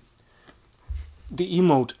Jonesy, the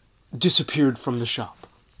emote disappeared from the shop.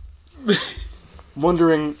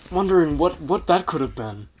 Wondering what that could have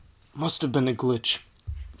been. Must have been a glitch.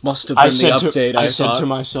 Must have been the update, I said to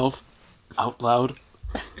myself, out loud.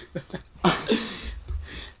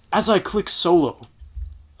 As I click solo,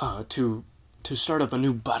 to start up a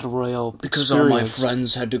new Battle Royale because experience, all my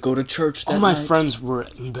friends had to go to church that all my night. friends were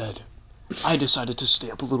in bed. I decided to stay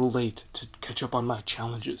up a little late to catch up on my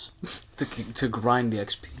challenges. to grind the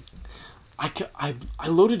XP. I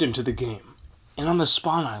loaded into the game, and on the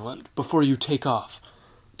spawn island, before you take off,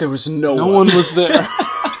 there was no one was there.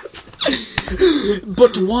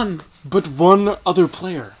 But one other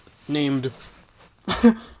player named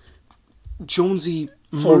Jonesy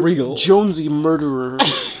Jonesy Murderer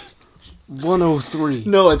 103.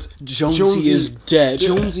 No, it's Jonesy is dead.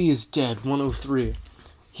 Jonesy is dead 103.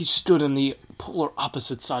 He stood on the polar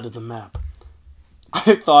opposite side of the map.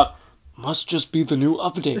 I thought, must just be the new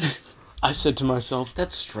update. I said to myself,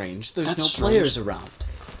 that's strange. There's no players around.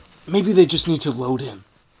 Maybe they just need to load in.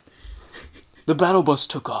 The battle bus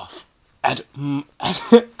took off at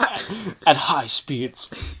high speeds.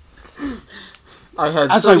 I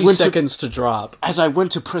had 30 seconds to drop. As I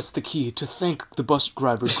went to press the key to thank the bus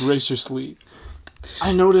driver graciously,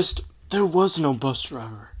 I noticed there was no bus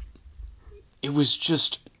driver. It was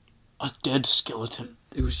just a dead skeleton.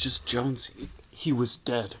 It was just Jonesy. He was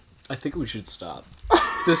dead. I think we should stop.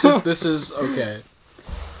 This is okay.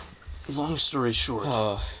 Long story short,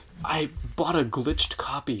 I bought a glitched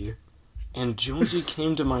copy, and Jonesy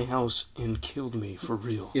came to my house and killed me for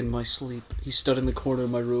real. In my sleep. He stood in the corner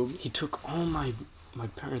of my room. He took all my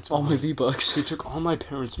parents' all money. my V-Bucks. He took all my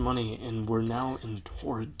parents' money, and we're now in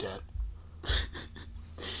horrid debt.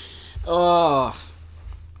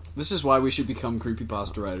 This is why we should become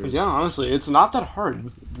creepypasta writers. Yeah, honestly, it's not that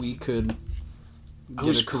hard. We could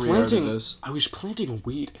get a career out of this. I was planting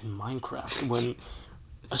wheat in Minecraft when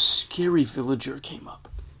a scary villager came up.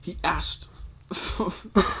 He asked...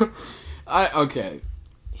 Okay.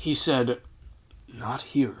 He said, not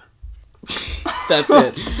here. That's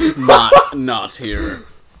it. Not here.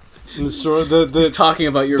 And the story, He's talking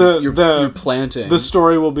about your planting. The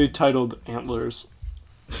story will be titled Antlers.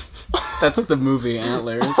 That's the movie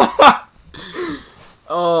Antlers.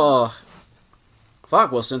 Oh.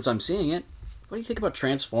 Fuck, well, since I'm seeing it, what do you think about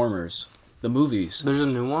Transformers? The movies. There's a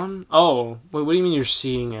new one? Oh, wait, what do you mean you're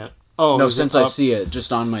seeing it? Oh, no, since I see it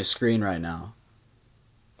just on my screen right now.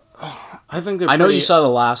 I think I know you saw the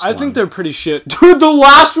last one. I think they're pretty shit. Dude, the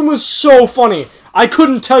last one was so funny. I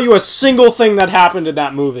couldn't tell you a single thing that happened in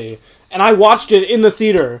that movie. And I watched it in the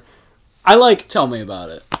theater. Tell me about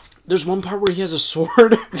it. There's one part where he has a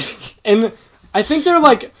sword. And I think they're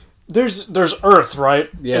like... There's Earth, right?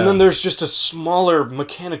 Yeah. And then there's just a smaller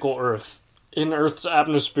mechanical Earth in Earth's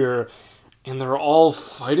atmosphere. And they're all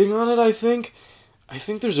fighting on it, I think. I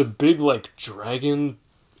think there's a big, dragon...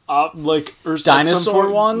 Earth dinosaur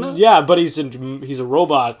one? Yeah, but he's a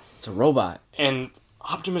robot. It's a robot. And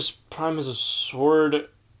Optimus Prime has a sword,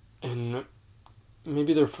 and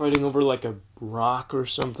maybe they're fighting over a rock or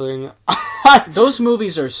something. Those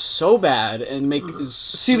movies are so bad and make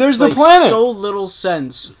there's the planet. So little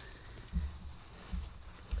sense.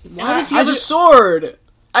 Why does he have a sword?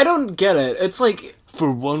 I don't get it. It's like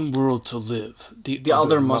for one world to live, the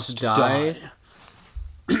other must die.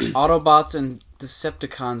 Autobots and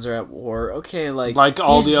Decepticons are at war. Okay,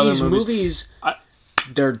 all the other movies,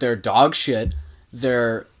 they're dog shit.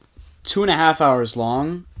 They're 2.5 hours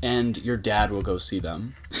long, and your dad will go see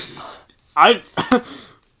them. I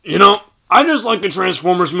just like the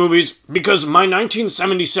Transformers movies because my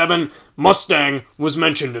 1977 Mustang was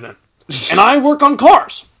mentioned in it. And I work on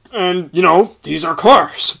cars. And, these are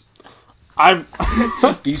cars.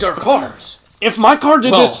 These are cars. If my car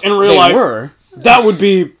did this in real life, that would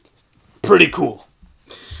be pretty cool.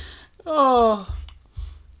 Oh.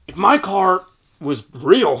 If my car was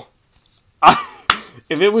real,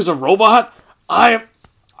 if it was a robot,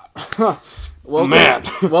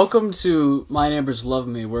 Welcome to My Neighbors Love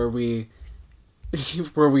Me, where we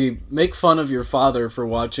make fun of your father for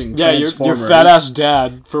watching Transformers. Your fat ass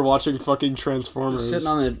dad for watching fucking Transformers. Sitting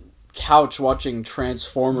on the couch watching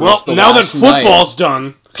Transformers. Well, now that football's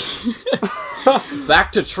done,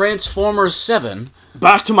 back to Transformers 7.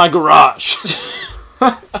 Back to my garage.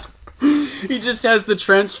 He just has the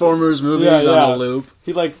Transformers movies on a loop.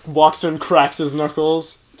 He walks in, cracks his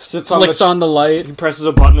knuckles, clicks on the light. He presses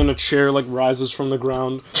a button and a chair rises from the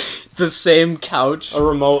ground. The same couch. A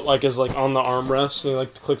remote is on the armrest, and he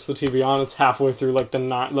clicks the TV on. It's halfway through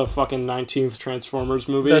the fucking 19th Transformers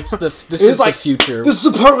movie. This is the future. This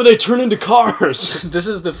is the part where they turn into cars. This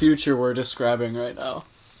is the future we're describing right now.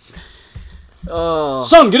 Oh,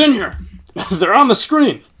 son, get in here. They're on the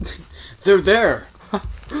screen. They're there.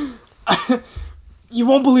 You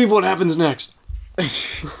won't believe what happens next.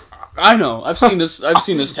 I know. I've seen this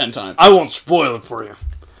 10 times. I won't spoil it for you.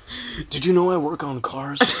 Did you know I work on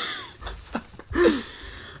cars?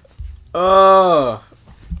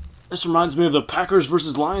 This reminds me of the Packers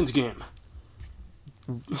versus Lions game.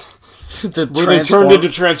 Where they turned into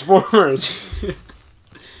Transformers.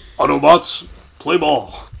 Autobots, play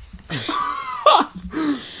ball.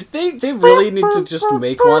 They really need to just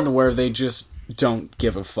make one where they just don't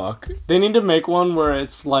give a fuck. They need to make one where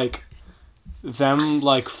it's them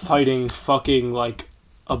fighting fucking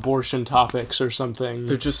abortion topics or something.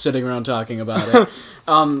 They're just sitting around talking about it.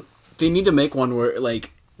 They need to make one where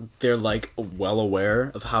they're well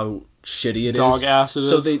aware of how shitty it is. Dog ass it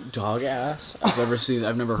is. Dog ass?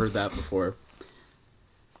 I've never heard that before.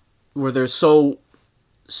 Where they're so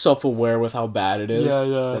self-aware with how bad it is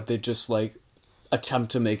that they just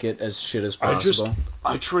attempt to make it as shit as possible.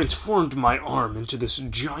 I transformed my arm into this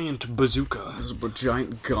giant bazooka. This is a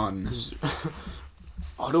giant gun.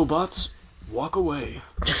 Autobots, walk away.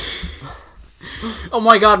 Oh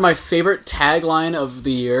my god, my favorite tagline of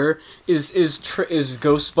the year is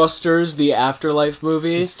Ghostbusters, the Afterlife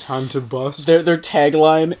movie. It's time to bust. Their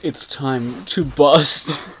tagline, it's time to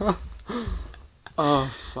bust.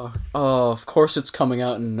 Oh, fuck. Oh, of course it's coming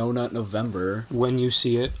out in No Nut November. When you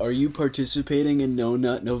see it. Are you participating in No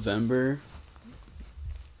Nut November?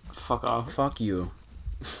 Fuck off. Fuck you.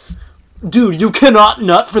 Dude, you cannot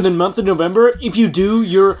nut for the month of November. If you do,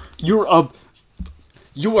 you're a...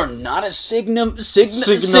 You are not a signal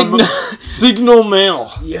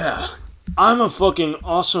male. Yeah. I'm a fucking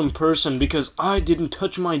awesome person because I didn't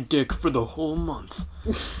touch my dick for the whole month.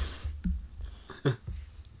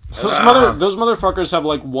 Those motherfuckers have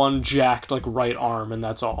one jacked right arm and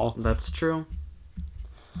that's all. That's true.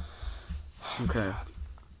 Okay.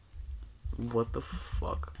 What the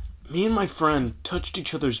fuck? Me and my friend touched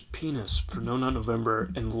each other's penis for No Nut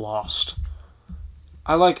November and lost.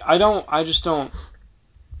 I just don't.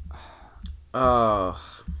 Well.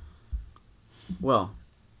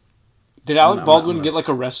 Did Alec Baldwin get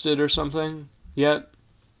arrested or something yet?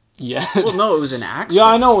 Yeah. Well, no, it was an accident. Yeah,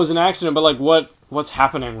 I know it was an accident, but what's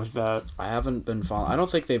happening with that? I haven't been following. I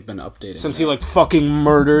don't think they've been updating since he fucking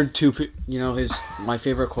murdered two people. My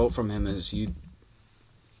favorite quote from him is you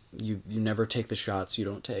never take the shots you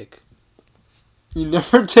don't take. You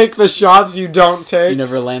never take the shots you don't take. You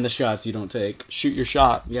never land the shots you don't take. Shoot your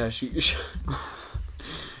shot. Yeah, shoot your shot.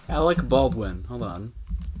 Alec Baldwin. Hold on.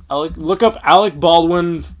 Look up Alec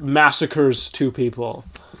Baldwin massacres two people.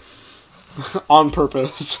 On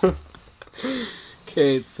purpose.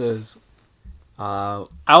 Okay, it says...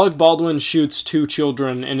 Alec Baldwin shoots two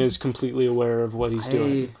children and is completely aware of what he's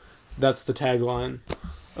doing. That's the tagline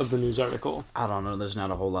of the news article. I don't know, there's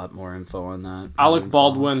not a whole lot more info on that. Alec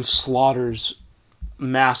Baldwin slaughters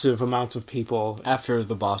massive amounts of people. After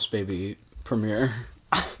the Boss Baby premiere.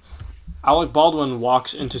 Alec Baldwin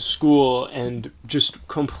walks into school and just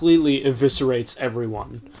completely eviscerates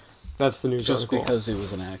everyone. That's the news article. Just because it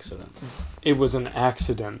was an accident. It was an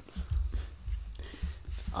accident.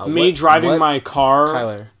 Driving my car...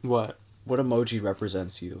 Tyler. What? What emoji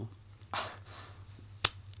represents you?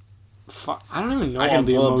 I don't even know I all can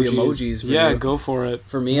the pull emojis. up the emojis for you. Go for it.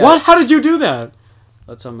 For me, what? How did you do that?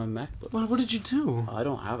 That's on my MacBook. What did you do? I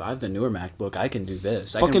have the newer MacBook. I can do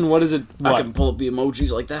this. What is it? What? I can pull up the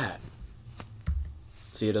emojis like that.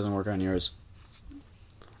 See, it doesn't work on yours.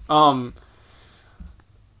 I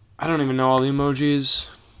don't even know all the emojis.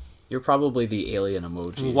 You're probably the alien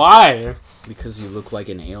emoji. Why? Because you look like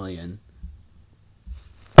an alien.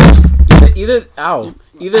 Either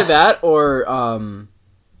that or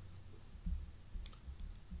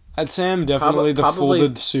I'd say I'm definitely the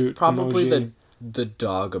folded suit probably emoji. the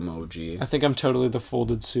dog emoji. I think I'm totally the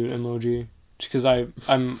folded suit emoji. Because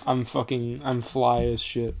I'm fly as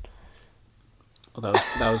shit. Well,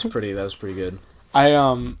 that was pretty good.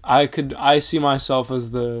 I see myself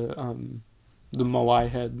as the Moai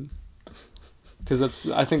head. Because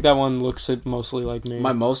I think that one looks mostly like me.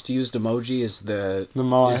 My most used emoji is the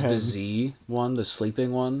Moai is head. the Z one, the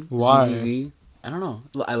sleeping one. Why? ZZZ. I don't know.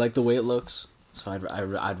 I like the way it looks, so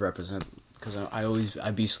I'd represent because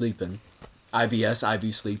I'd be sleeping. IBS, I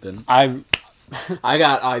be sleeping. I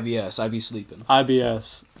got IBS, I be sleeping.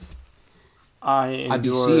 IBS. I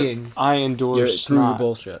be seeing. I endure You're snot. through your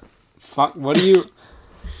bullshit. Fuck. What do you?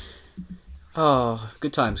 Oh,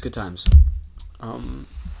 good times. Let's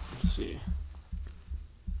see.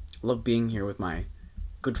 Love being here with my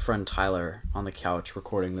good friend Tyler on the couch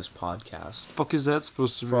recording this podcast. Fuck is that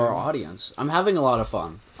supposed to be? For our audience. I'm having a lot of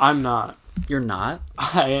fun. I'm not. You're not?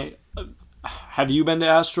 Have you been to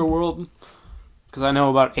Astroworld? Because I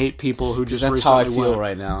know about 8 people who just that's how I recently feel went.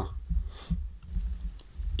 right now.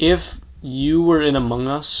 If you were in Among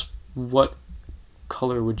Us, what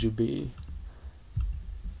color would you be?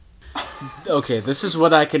 Okay, this is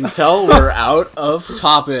what I can tell. We're out of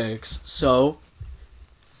topics. So,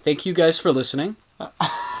 thank you guys for listening.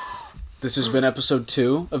 This has been episode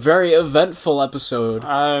 2, a very eventful episode.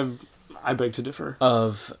 I beg to differ.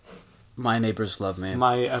 Of My Neighbors Love Me.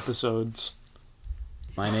 My episodes.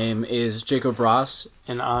 My name is Jacob Ross.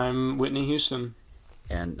 And I'm Whitney Houston.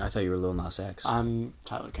 And I thought you were Lil Nas X. I'm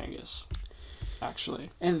Tyler Kangas, actually.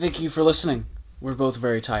 And thank you for listening. We're both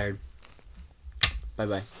very tired.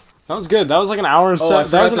 Bye-bye. That was good. That was like an hour and I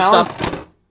forgot to stop.